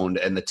owned,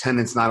 and the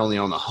tenants not only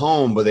own the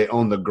home, but they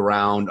own the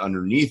ground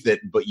underneath it,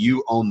 but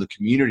you own the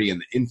community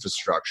and the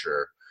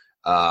infrastructure.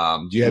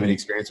 Do you have any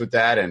experience with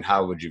that, and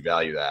how would you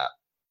value that?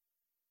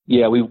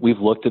 Yeah, we've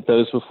looked at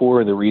those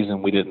before. The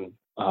reason we didn't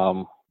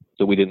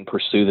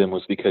pursue them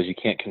was because you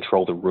can't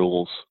control the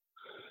rules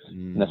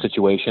in that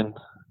situation.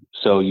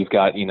 So you've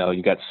got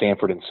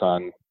Sanford and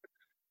Son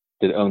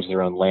that owns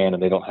their own land,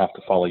 and they don't have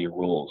to follow your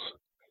rules.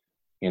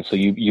 And so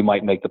you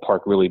might make the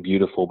park really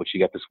beautiful, but you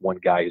got this one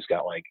guy who's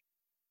got like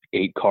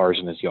 8 cars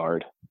in his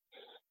yard,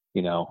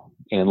 and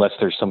unless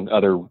there's some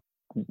other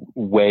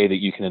way that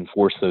you can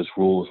enforce those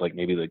rules, like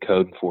maybe the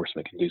code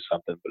enforcement can do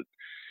something, but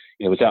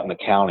it's out in the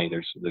county,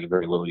 there's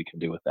very little you can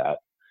do with that.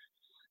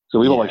 So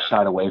we've always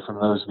shied away from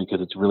those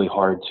because it's really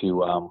hard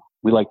to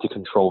we like to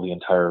control the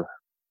entire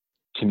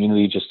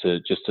community just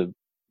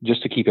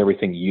to keep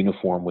everything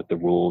uniform with the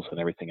rules and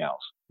everything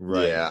else.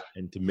 Right. Yeah.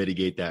 And to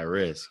mitigate that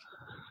risk.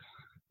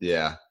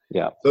 Yeah.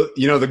 Yeah. So,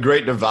 the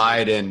great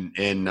divide in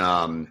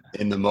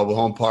the mobile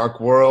home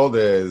park world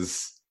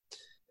is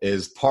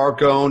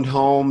park owned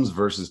homes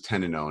versus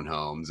tenant owned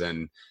homes.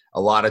 And a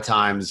lot of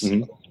times,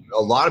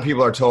 a lot of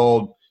people are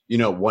told,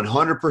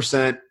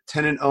 100%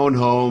 tenant owned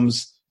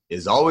homes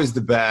is always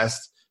the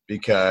best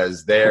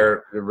because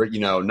they're,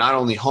 not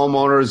only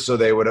homeowners, so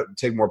they would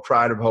take more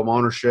pride of home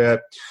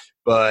ownership,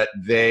 but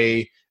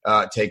they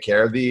take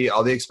care of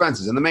all the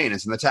expenses and the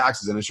maintenance and the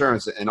taxes and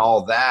insurance and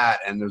all that.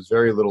 And there's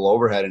very little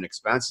overhead and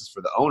expenses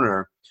for the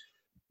owner.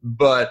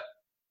 But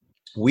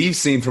we've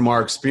seen from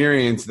our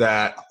experience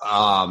that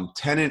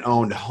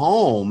tenant-owned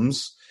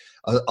homes,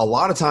 a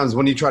lot of times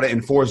when you try to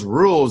enforce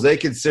rules, they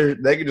could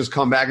just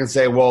come back and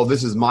say, "Well,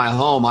 this is my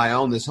home. I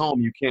own this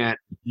home. You can't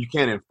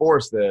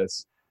enforce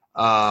this."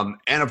 And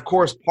of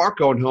course,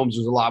 park-owned homes,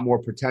 there's a lot more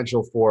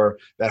potential for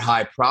that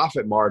high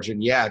profit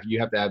margin. Yeah, if you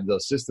have to have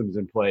those systems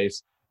in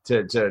place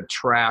to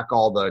track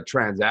all the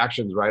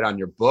transactions right on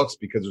your books,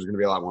 because there's going to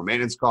be a lot more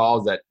maintenance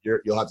calls that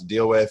you'll have to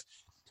deal with.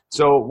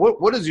 So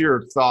what is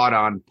your thought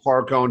on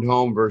park-owned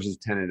home versus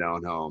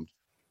tenant-owned home?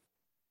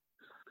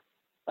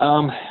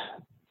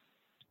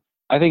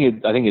 I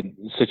think a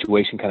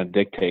situation kind of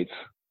dictates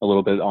a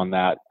little bit on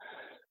that.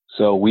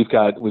 So we've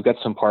got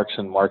some parks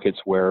and markets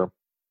where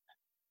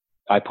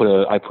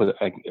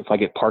if I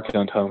get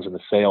park-owned homes in the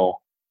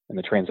sale and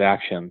the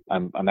transaction,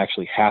 I'm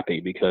actually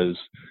happy, because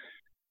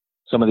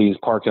some of these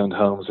park-owned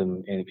homes,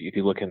 and if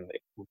you look in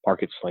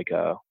markets like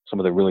some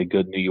of the really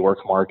good New York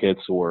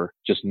markets or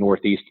just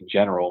Northeast in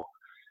general,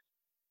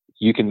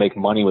 you can make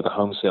money with a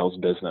home sales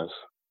business.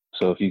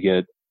 So if you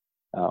get,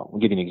 I'll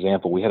give you an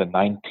example. We had a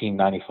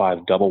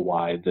 1995 double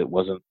wide it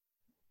was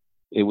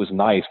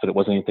nice, but it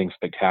wasn't anything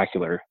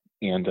spectacular.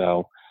 And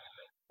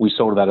we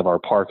sold it out of our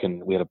park,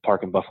 and we had a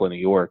park in Buffalo, New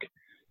York,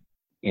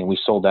 and we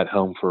sold that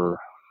home for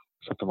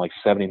something like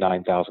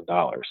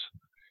 $79,000.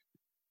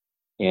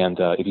 And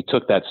if you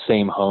took that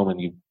same home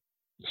and you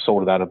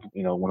sold it out of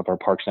one of our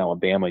parks in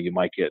Alabama, you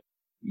might get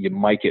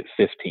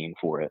 15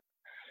 for it.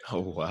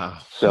 Oh wow!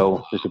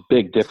 So there's a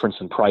big difference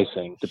in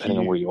pricing depending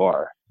on where you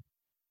are.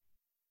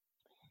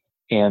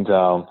 And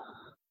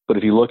but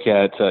if you look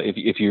at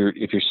if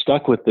you're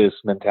stuck with this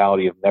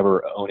mentality of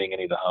never owning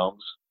any of the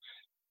homes,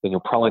 then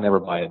you'll probably never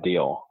buy a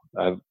deal.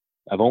 I've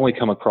only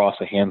come across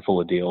a handful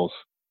of deals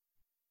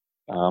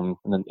in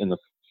the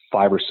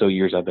 5 or so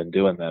years I've been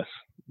doing this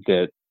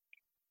that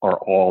are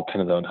all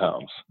tenant-owned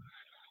homes.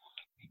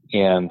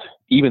 And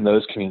even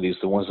those communities,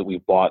 the ones that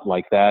we bought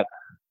like that,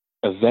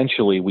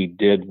 eventually we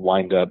did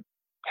wind up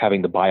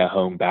having to buy a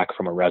home back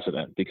from a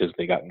resident because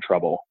they got in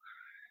trouble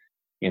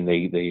and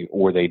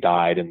they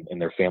died and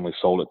their family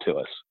sold it to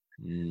us.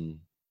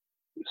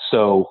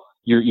 So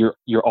you're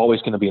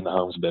always going to be in the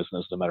homes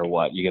business no matter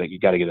what. You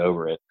got to get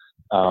over it.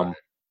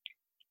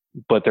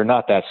 But they're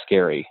not that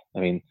scary. I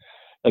mean,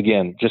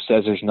 again, just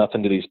as there's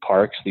nothing to these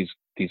parks, these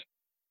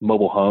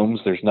mobile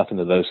homes, there's nothing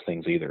to those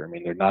things either. I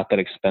mean, they're not that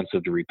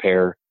expensive to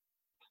repair.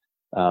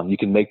 You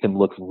can make them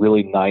look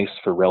really nice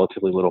for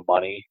relatively little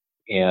money,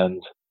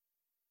 and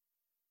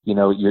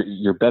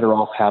you're better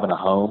off having a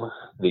home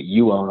that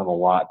you own on a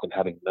lot than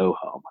having no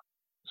home.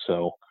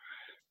 So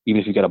even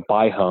if you got to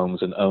buy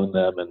homes and own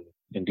them and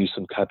and do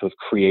some type of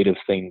creative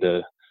thing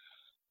to,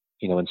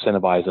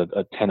 incentivize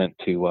a tenant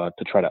to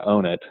try to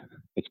own it.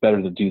 It's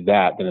better to do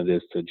that than it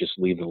is to just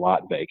leave the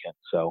lot vacant.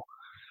 So,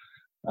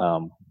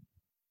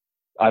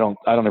 I don't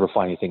ever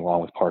find anything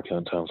wrong with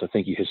park-owned homes. I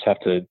think you just have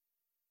to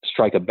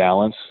strike a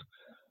balance.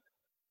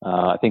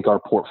 I think our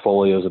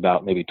portfolio is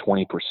about maybe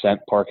 20%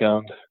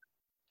 park-owned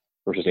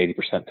versus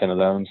 80%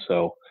 tenant-owned.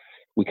 So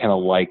we kind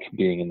of like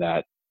being in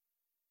that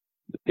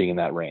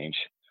range.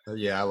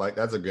 Yeah,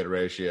 that's a good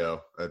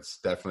ratio. That's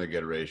definitely a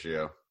good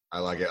ratio. I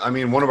like it. I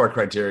mean, one of our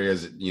criteria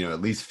is,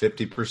 at least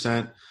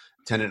 50%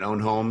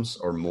 tenant-owned homes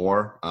or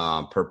more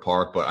per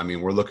park. But I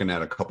mean, we're looking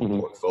at a couple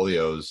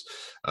portfolios,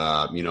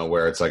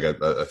 where it's like a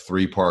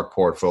 3-park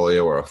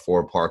portfolio or a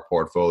 4-park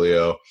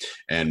portfolio,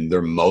 and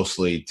they're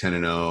mostly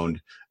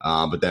tenant-owned.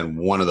 But then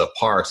one of the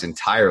parks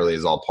entirely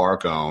is all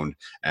park-owned,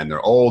 and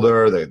they're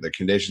older. The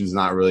condition's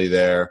not really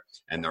there,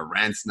 and the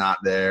rent's not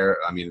there.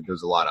 I mean,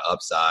 there's a lot of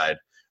upside.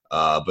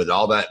 But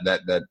all that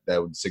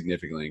would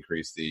significantly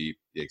increase the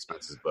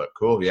expenses. But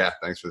cool, yeah.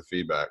 Thanks for the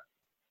feedback.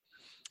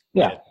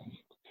 Yeah.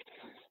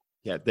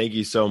 Yeah, thank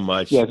you so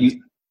much. Yeah,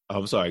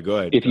 I'm sorry. Go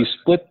ahead. If you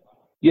split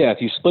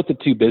the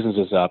two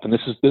businesses up, and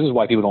this is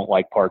why people don't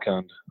like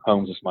park-owned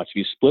homes as much. If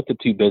you split the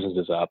two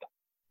businesses up,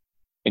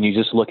 and you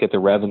just look at the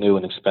revenue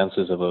and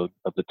expenses of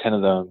the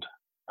tenant-owned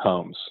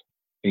homes,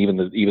 and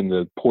even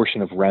the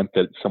portion of rent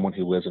that someone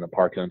who lives in a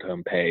park-owned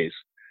home pays,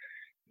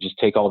 just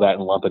take all that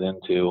and lump it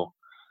into,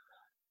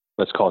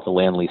 let's call it the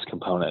land lease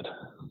component.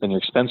 Then your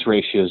expense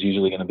ratio is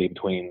usually going to be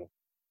between,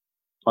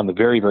 on the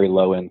very, very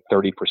low end,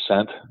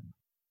 30%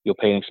 you'll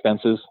pay in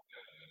expenses.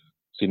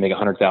 So you make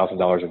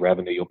 $100,000 of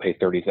revenue, you'll pay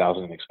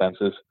 $30,000 in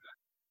expenses.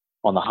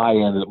 On the high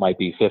end, it might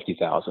be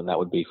 $50,000. That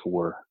would be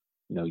for,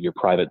 your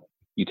private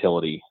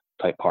utility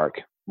type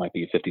park. Might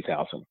be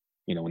 $50,000,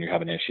 when you're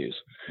having issues.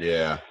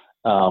 Yeah.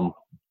 But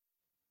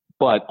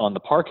on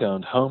the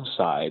park-owned home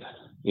side,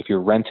 if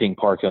you're renting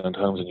park-owned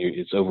homes and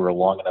it's over a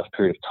long enough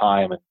period of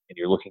time and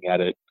you're looking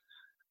at it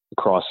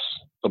across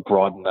a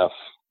broad enough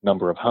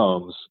number of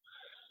homes,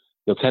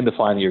 you'll tend to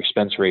find that your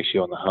expense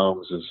ratio on the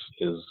homes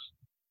is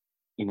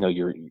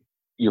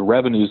your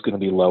revenue is going to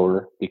be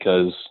lower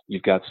because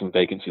you've got some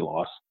vacancy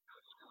loss.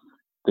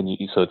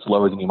 So it's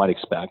lower than you might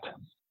expect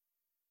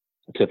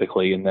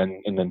typically. And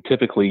then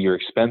typically your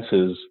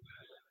expenses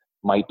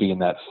might be in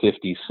that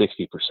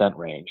 50-60%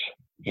 range.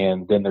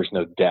 And then there's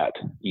no debt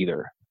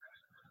either.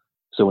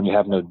 So when you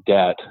have no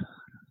debt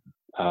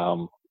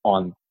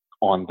on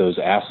those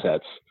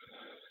assets,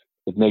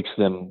 it makes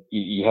them,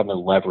 you have no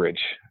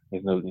leverage.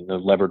 There's no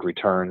levered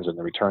returns, and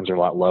the returns are a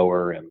lot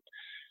lower. And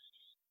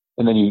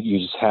then you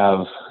just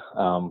have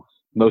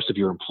most of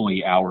your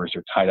employee hours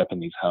are tied up in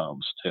these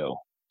homes too.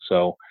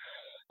 So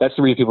that's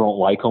the reason people don't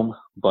like them,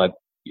 but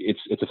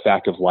it's a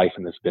fact of life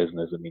in this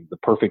business. I mean, the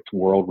perfect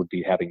world would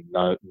be having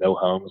no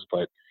homes,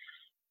 but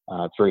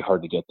it's very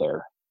hard to get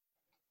there.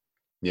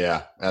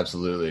 Yeah,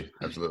 absolutely.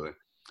 Absolutely.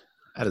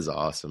 That is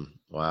awesome.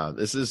 Wow.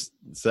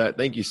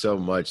 Thank you so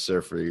much,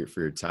 sir, for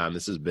your time.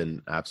 This has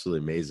been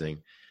absolutely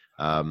amazing.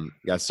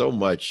 Got so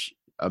much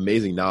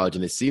amazing knowledge,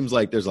 and it seems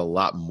like there's a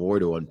lot more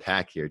to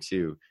unpack here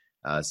too.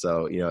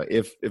 So,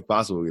 if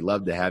possible, we'd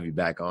love to have you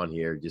back on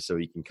here just so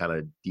you can kind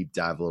of deep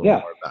dive a little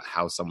more about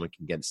how someone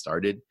can get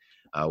started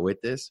with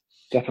this.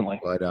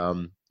 Definitely.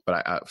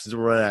 But since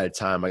we're running out of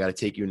time, I got to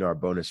take you into our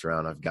bonus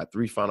round. I've got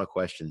 3 final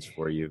questions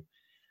for you.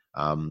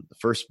 The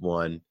first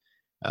one,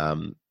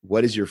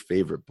 what is your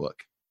favorite book?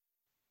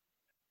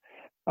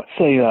 I'd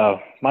say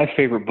my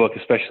favorite book,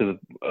 especially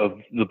of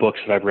the books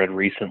that I've read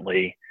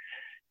recently,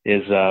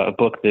 is a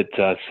book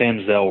that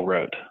Sam Zell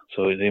wrote.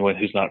 So anyone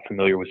who's not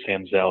familiar with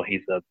Sam Zell,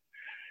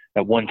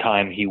 at one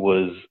time he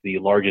was the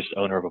largest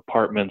owner of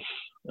apartments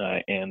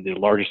and the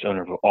largest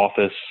owner of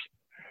office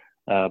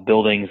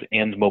buildings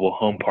and mobile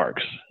home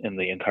parks in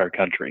the entire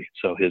country.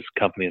 So his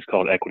company is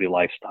called Equity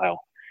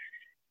Lifestyle.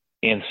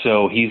 And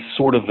so he's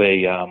sort of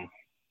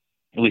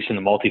at least in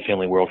the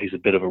multifamily world, he's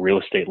a bit of a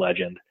real estate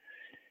legend.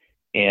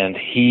 And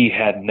he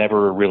had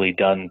never really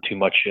done too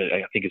much,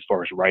 I think, as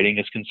far as writing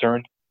is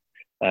concerned.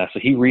 So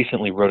he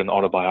recently wrote an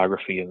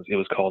autobiography. It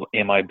was called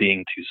Am I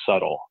Being Too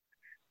Subtle?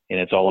 And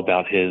it's all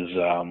about his,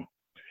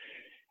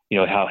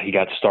 how he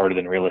got started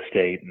in real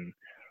estate and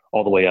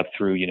all the way up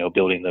through,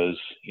 building those,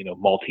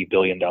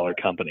 multi-billion-dollar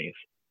companies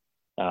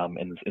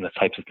and the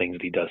types of things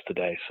that he does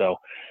today. So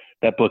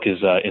that book is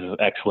an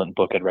excellent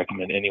book. I'd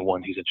recommend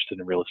anyone who's interested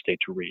in real estate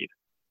to read.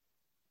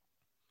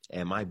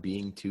 Am I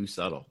Being Too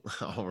Subtle?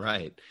 All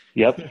right.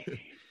 Yep.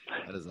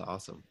 That is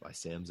awesome, by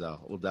Sam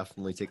Zell. We'll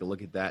definitely take a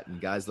look at that.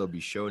 And guys, there'll be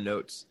show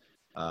notes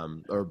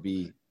or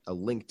be a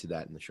link to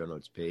that in the show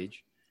notes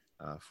page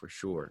for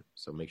sure.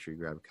 So make sure you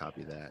grab a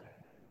copy of that.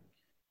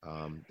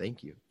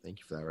 Thank you. Thank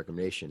you for that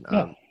recommendation.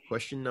 Yeah.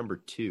 Question number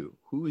 2,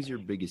 who is your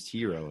biggest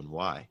hero and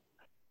why?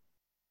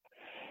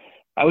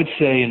 I would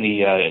say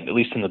at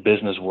least in the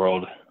business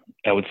world,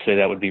 I would say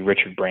that would be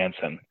Richard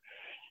Branson.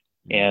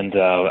 And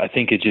I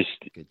think it just,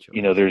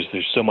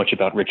 there's so much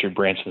about Richard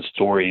Branson's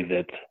story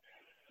that,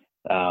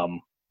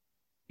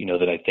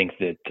 that I think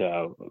that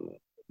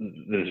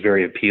that is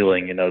very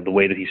appealing. The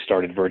way that he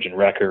started Virgin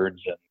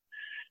Records and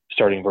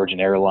starting Virgin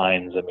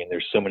Airlines. I mean,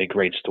 there's so many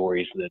great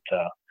stories that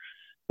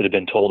have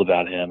been told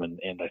about him,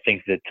 and I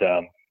think that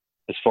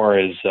as far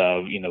as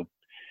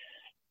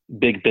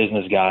big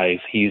business guys,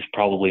 he's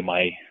probably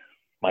my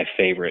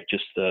favorite,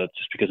 just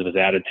because of his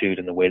attitude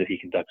and the way that he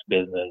conducts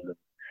business. And,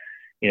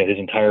 his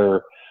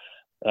entire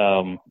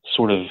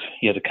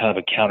he has a kind of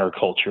a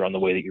counterculture on the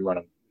way that you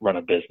run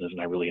a business, and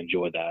I really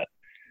enjoy that.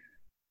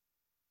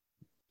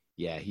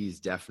 Yeah, he's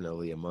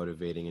definitely a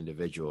motivating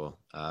individual.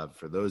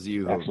 For those of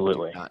you who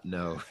Absolutely. do not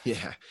know,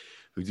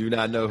 who do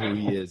not know who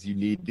he is, you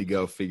need to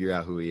go figure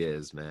out who he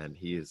is, man.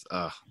 He is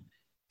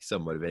he's so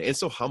motivating and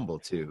so humble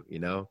too,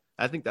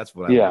 I think that's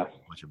what I like so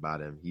much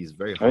about him. He's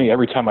very humble. I think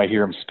every time I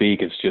hear him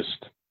speak, it's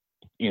just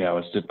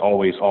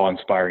always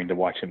awe-inspiring to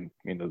watch him,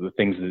 the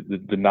things,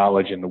 the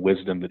knowledge and the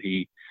wisdom that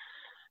he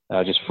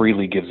just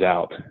freely gives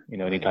out,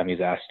 anytime he's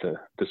asked to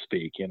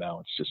speak.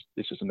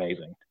 It's just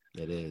amazing.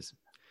 It is.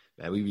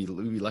 Man, we'd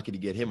be lucky to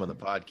get him on the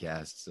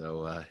podcast.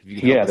 So if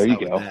you can help us out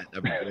with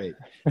that'd be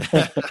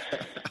great.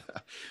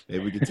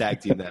 Maybe we could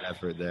tag team that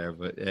effort there.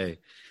 But hey,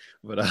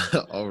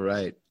 all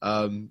right.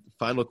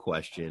 Final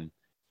question: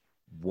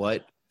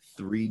 what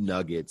 3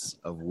 nuggets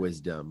of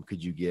wisdom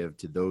could you give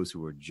to those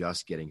who are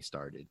just getting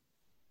started?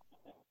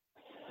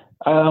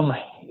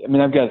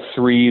 I've got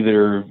 3 that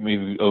are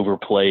maybe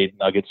overplayed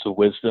nuggets of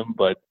wisdom,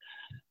 but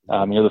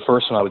the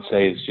first one I would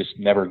say is just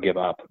never give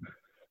up.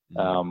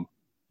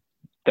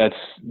 That's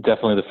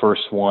definitely the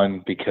first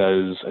one,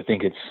 because I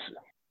think it's,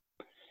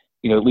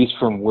 at least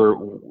from where,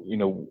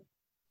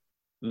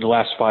 the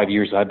last 5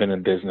 years I've been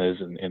in business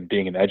and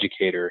being an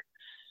educator,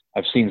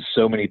 I've seen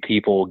so many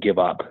people give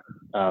up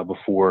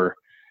before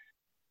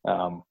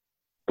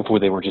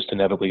they were just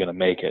inevitably going to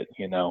make it,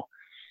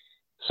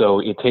 So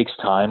it takes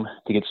time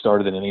to get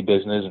started in any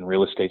business, and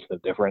real estate's no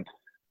different.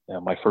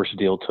 My first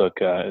deal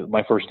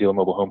in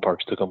mobile home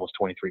parks took almost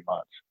 23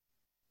 months.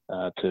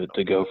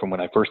 To go from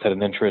when I first had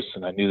an interest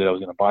and I knew that I was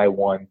going to buy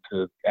one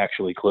to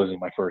actually closing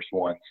my first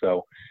one.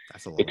 So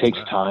it takes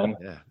time.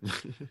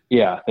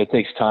 Yeah, it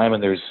takes time.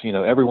 And there's,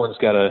 everyone's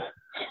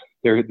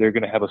they're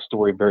going to have a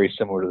story very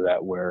similar to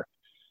that, where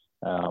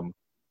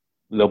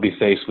they'll be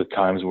faced with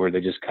times where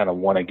they just kind of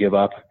want to give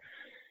up.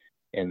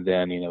 And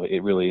then,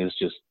 it really is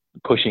just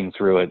pushing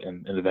through it,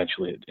 and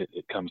eventually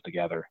it comes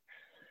together.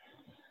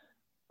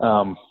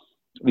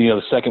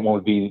 The second one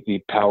would be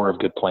the power of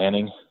good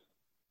planning.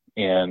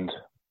 And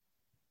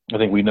I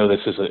think we know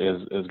this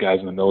as guys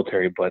in the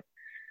military, but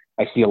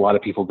I see a lot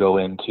of people go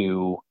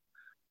into,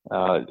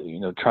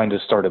 trying to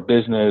start a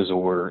business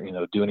or,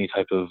 do any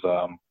type of,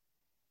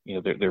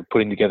 they're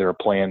putting together a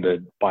plan to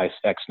buy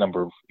X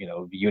number of,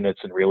 units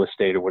in real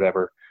estate or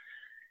whatever.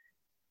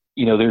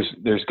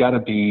 There's got to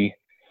be,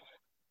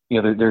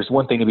 there's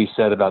one thing to be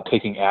said about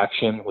taking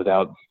action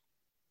without,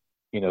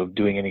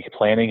 doing any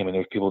planning. I mean,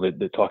 there's people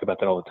that talk about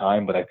that all the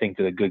time, but I think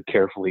that a good,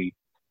 carefully,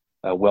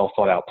 well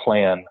thought out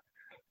plan,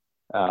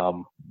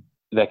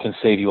 that can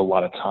save you a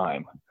lot of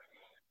time.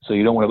 So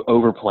you don't want to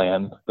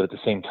overplan, but at the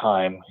same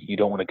time, you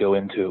don't want to go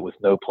into it with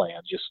no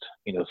plan, just,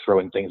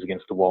 throwing things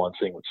against the wall and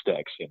seeing what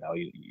sticks.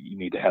 You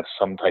need to have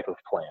some type of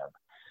plan.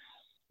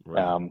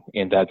 Right.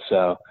 And that's,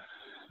 and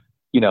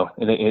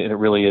it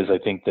really is, I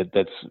think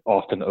that's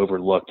often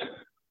overlooked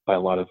by a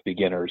lot of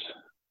beginners.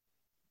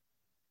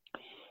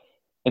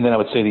 And then I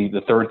would say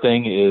the third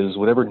thing is,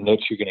 whatever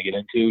niche you're going to get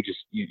into, just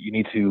you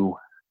need to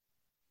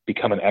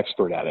become an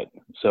expert at it.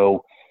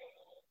 So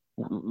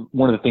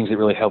one of the things that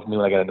really helped me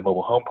when I got into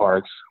mobile home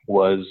parks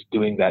was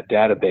doing that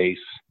database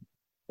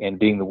and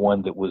being the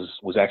one that was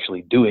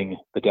actually doing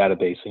the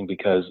databasing,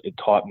 because it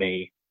taught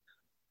me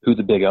who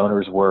the big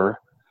owners were,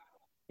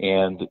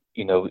 and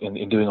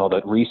in doing all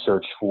that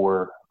research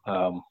for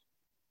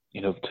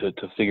to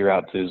figure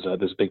out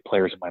those big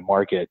players in my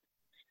market.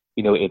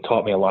 It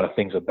taught me a lot of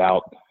things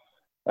about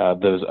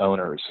those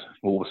owners.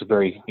 What was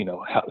very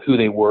who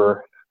they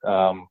were,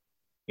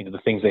 the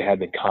things they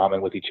had in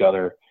common with each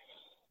other,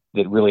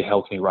 that really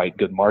helped me write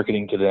good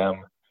marketing to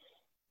them.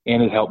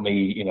 And it helped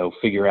me,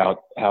 figure out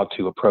how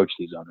to approach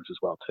these owners as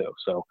well too.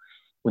 So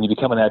when you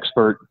become an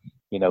expert,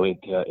 in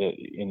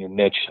your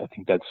niche, I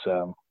think that's,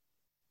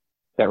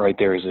 that right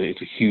there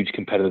it's a huge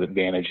competitive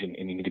advantage, and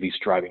you need to be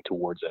striving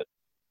towards it.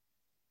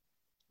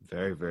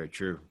 Very, very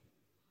true.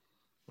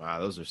 Wow.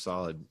 Those are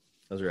solid.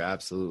 Those are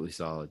absolutely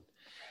solid.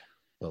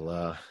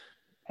 Well,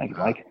 thank you,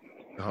 Mike.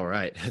 All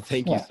right.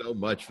 Thank you so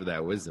much for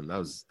that wisdom. That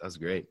was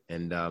great.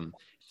 And,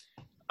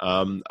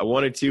 I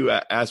wanted to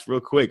ask real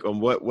quick on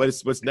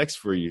what's next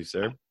for you,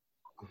 sir.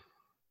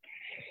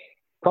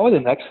 Probably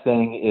the next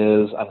thing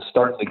is I'm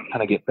starting to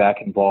kind of get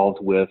back involved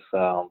with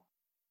some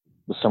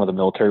of the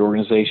military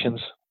organizations.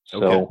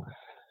 Okay. So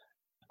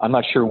I'm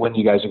not sure when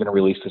you guys are going to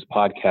release this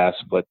podcast,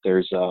 but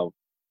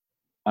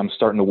I'm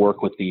starting to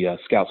work with the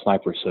Scout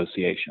Sniper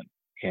Association,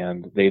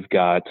 and they've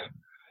got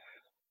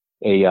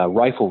a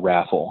rifle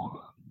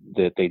raffle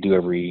that they do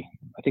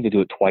I think they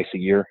do it twice a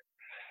year.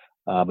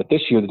 But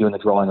this year they're doing the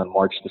drawing on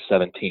March the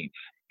 17th,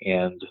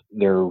 and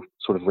they're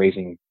sort of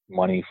raising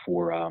money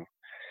for,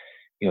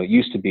 it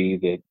used to be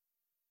that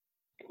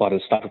lot of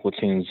the sniper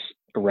platoons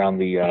around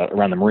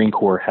the Marine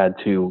Corps had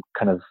to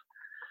kind of,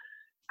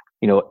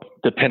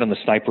 depend on the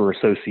Sniper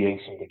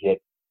Association to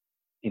get,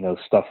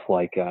 stuff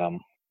like,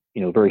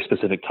 very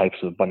specific types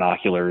of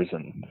binoculars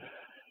and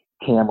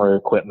camera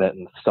equipment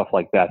and stuff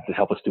like that to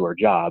help us do our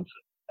jobs.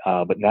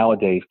 But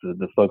nowadays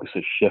the focus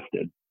has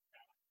shifted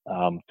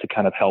to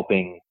kind of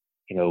helping,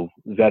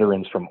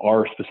 veterans from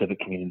our specific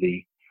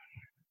community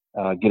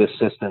get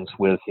assistance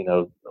with,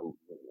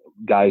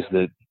 guys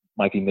that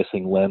might be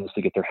missing limbs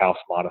to get their house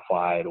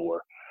modified,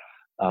 or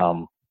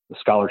the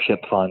scholarship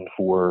fund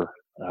for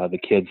the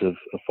kids of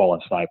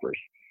fallen snipers.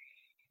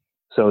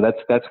 So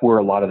that's where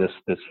a lot of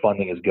this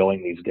funding is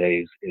going these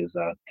days, is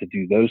to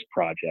do those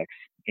projects.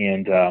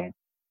 And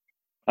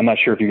I'm not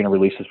sure if you're going to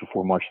release this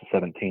before March the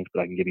 17th,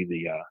 but I can give you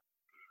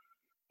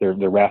they're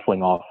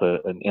raffling off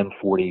an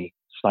M40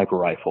 sniper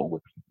rifle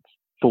with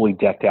fully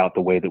decked out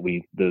the way that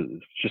we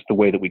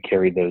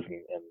carried those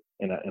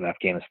in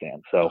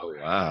Afghanistan. So, oh,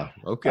 wow.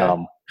 Okay.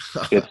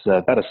 It's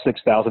about a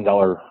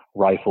 $6,000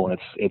 rifle, and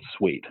it's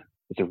sweet.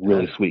 It's a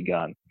really sweet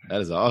gun.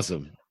 That is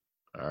awesome.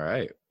 All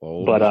right.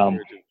 Well, but we'll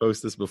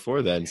post this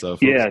before then, so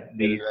folks yeah, can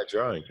get into that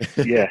drawing.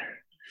 yeah.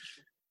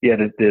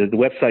 The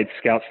website's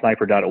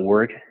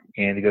scoutsniper.org,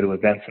 and you go to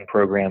events and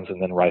programs,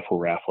 and then rifle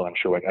raffle. I'm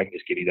sure I can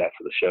just give you that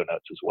for the show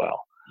notes as well.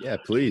 Yeah,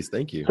 please.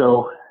 Thank you.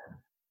 So,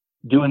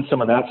 doing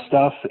some of that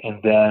stuff, and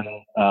then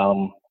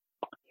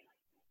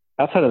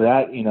outside of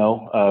that,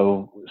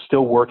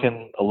 still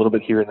working a little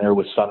bit here and there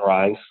with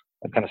Sunrise.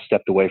 I kind of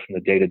stepped away from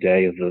the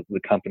day-to-day of the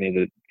company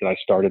that I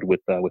started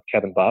with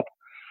Kevin Bupp.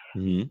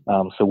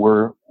 Mm-hmm. So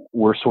we're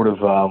sort of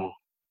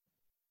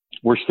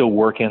we're still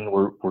working.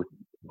 We're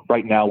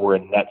right now we're a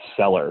net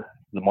seller.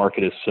 The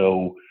market is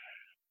so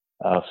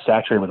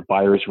saturated with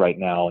buyers right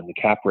now, and the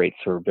cap rates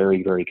are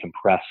very, very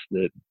compressed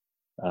that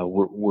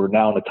we're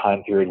now in a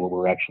time period where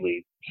we're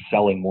actually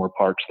selling more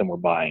parks than we're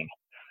buying.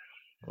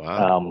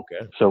 Wow.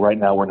 Okay. So right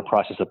now we're in the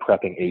process of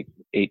prepping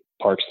eight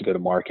parks to go to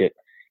market,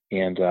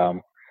 and so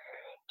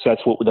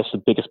that's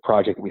the biggest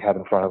project that we have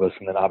in front of us.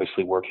 And then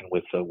obviously working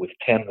with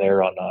Tim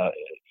there on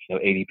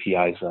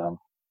ADPI's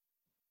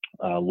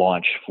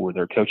launch for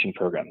their coaching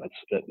program.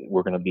 That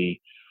we're going to be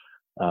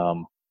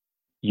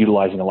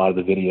utilizing a lot of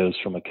the videos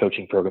from a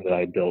coaching program that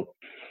I built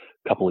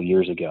a couple of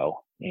years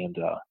ago, and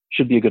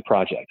should be a good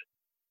project.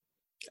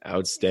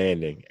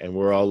 Outstanding. And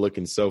we're all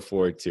looking so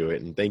forward to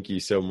it. And thank you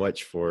so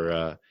much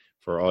for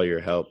all your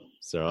help,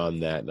 sir, on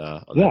that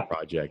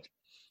project.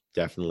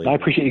 Definitely. I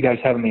appreciate you guys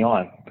having me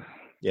on.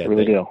 Yeah, I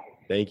really do.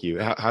 Thank you.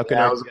 How can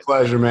it was a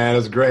pleasure, man. It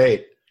was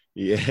great.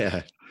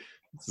 Yeah.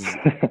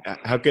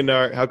 How can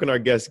our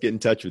guests get in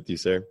touch with you,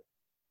 sir?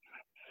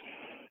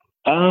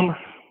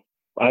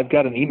 I've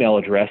got an email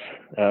address,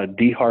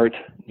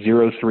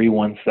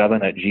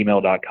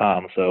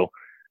 dhart0317@gmail.com. So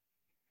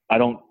I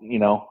don't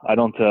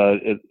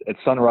at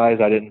Sunrise,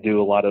 I didn't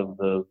do a lot of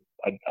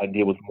I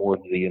deal with more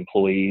of the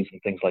employees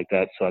and things like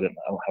that. So I don't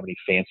have any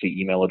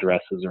fancy email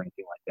addresses or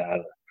anything like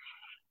that.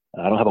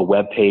 I don't have a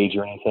web page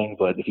or anything,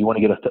 but if you want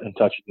to get in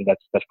touch with me,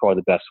 that's probably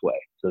the best way.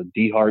 So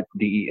dhart,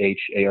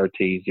 DEHART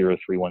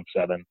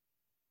 0317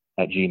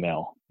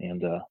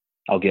 and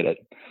I'll get it.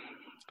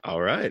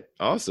 All right.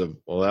 Awesome.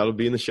 Well, that'll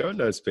be in the show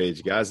notes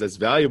page, guys. That's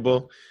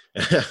valuable.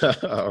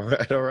 All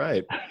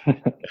right.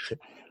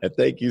 And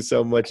thank you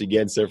so much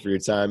again, sir, for your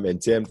time.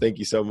 And Tim, thank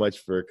you so much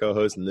for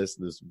co-hosting this.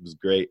 This was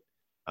great.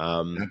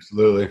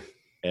 Absolutely.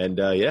 And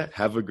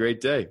have a great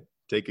day.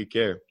 Take good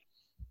care.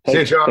 See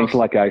you, Charles. Thanks a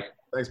lot, guys.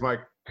 Thanks, Mike.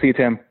 See you,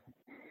 Tim.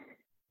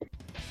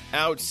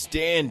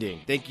 Outstanding.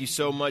 Thank you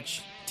so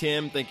much,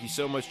 Tim. Thank you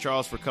so much,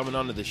 Charles, for coming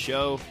on to the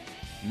show.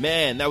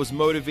 Man, that was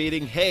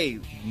motivating. Hey,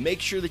 make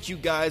sure that you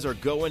guys are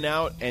going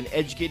out and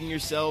educating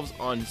yourselves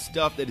on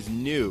stuff that is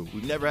new.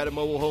 We've never had a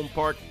mobile home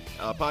park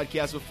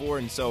podcast before,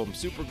 and so I'm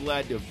super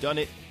glad to have done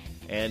it.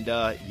 And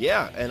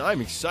and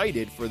I'm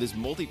excited for this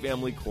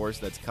multifamily course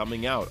that's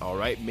coming out. All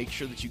right, make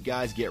sure that you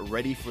guys get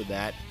ready for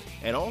that.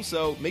 And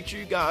also, make sure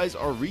you guys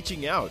are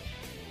reaching out.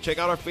 Check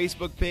out our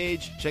Facebook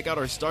page. Check out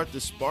our Start the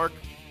Spark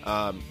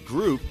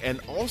group. And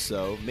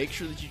also, make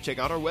sure that you check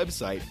out our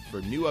website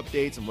for new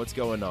updates and what's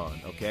going on,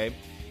 okay?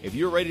 If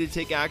you're ready to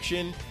take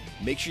action,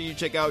 make sure you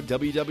check out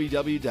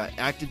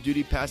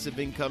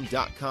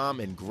www.activedutypassiveincome.com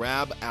and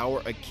grab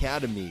our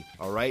academy,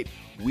 all right?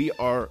 We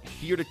are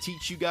here to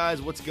teach you guys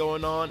what's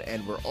going on,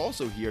 and we're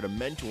also here to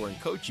mentor and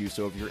coach you.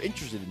 So if you're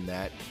interested in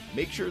that,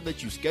 make sure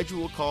that you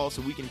schedule a call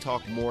so we can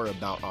talk more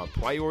about our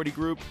priority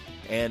group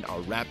and our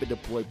rapid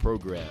deploy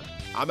program.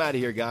 I'm out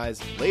of here,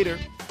 guys. Later.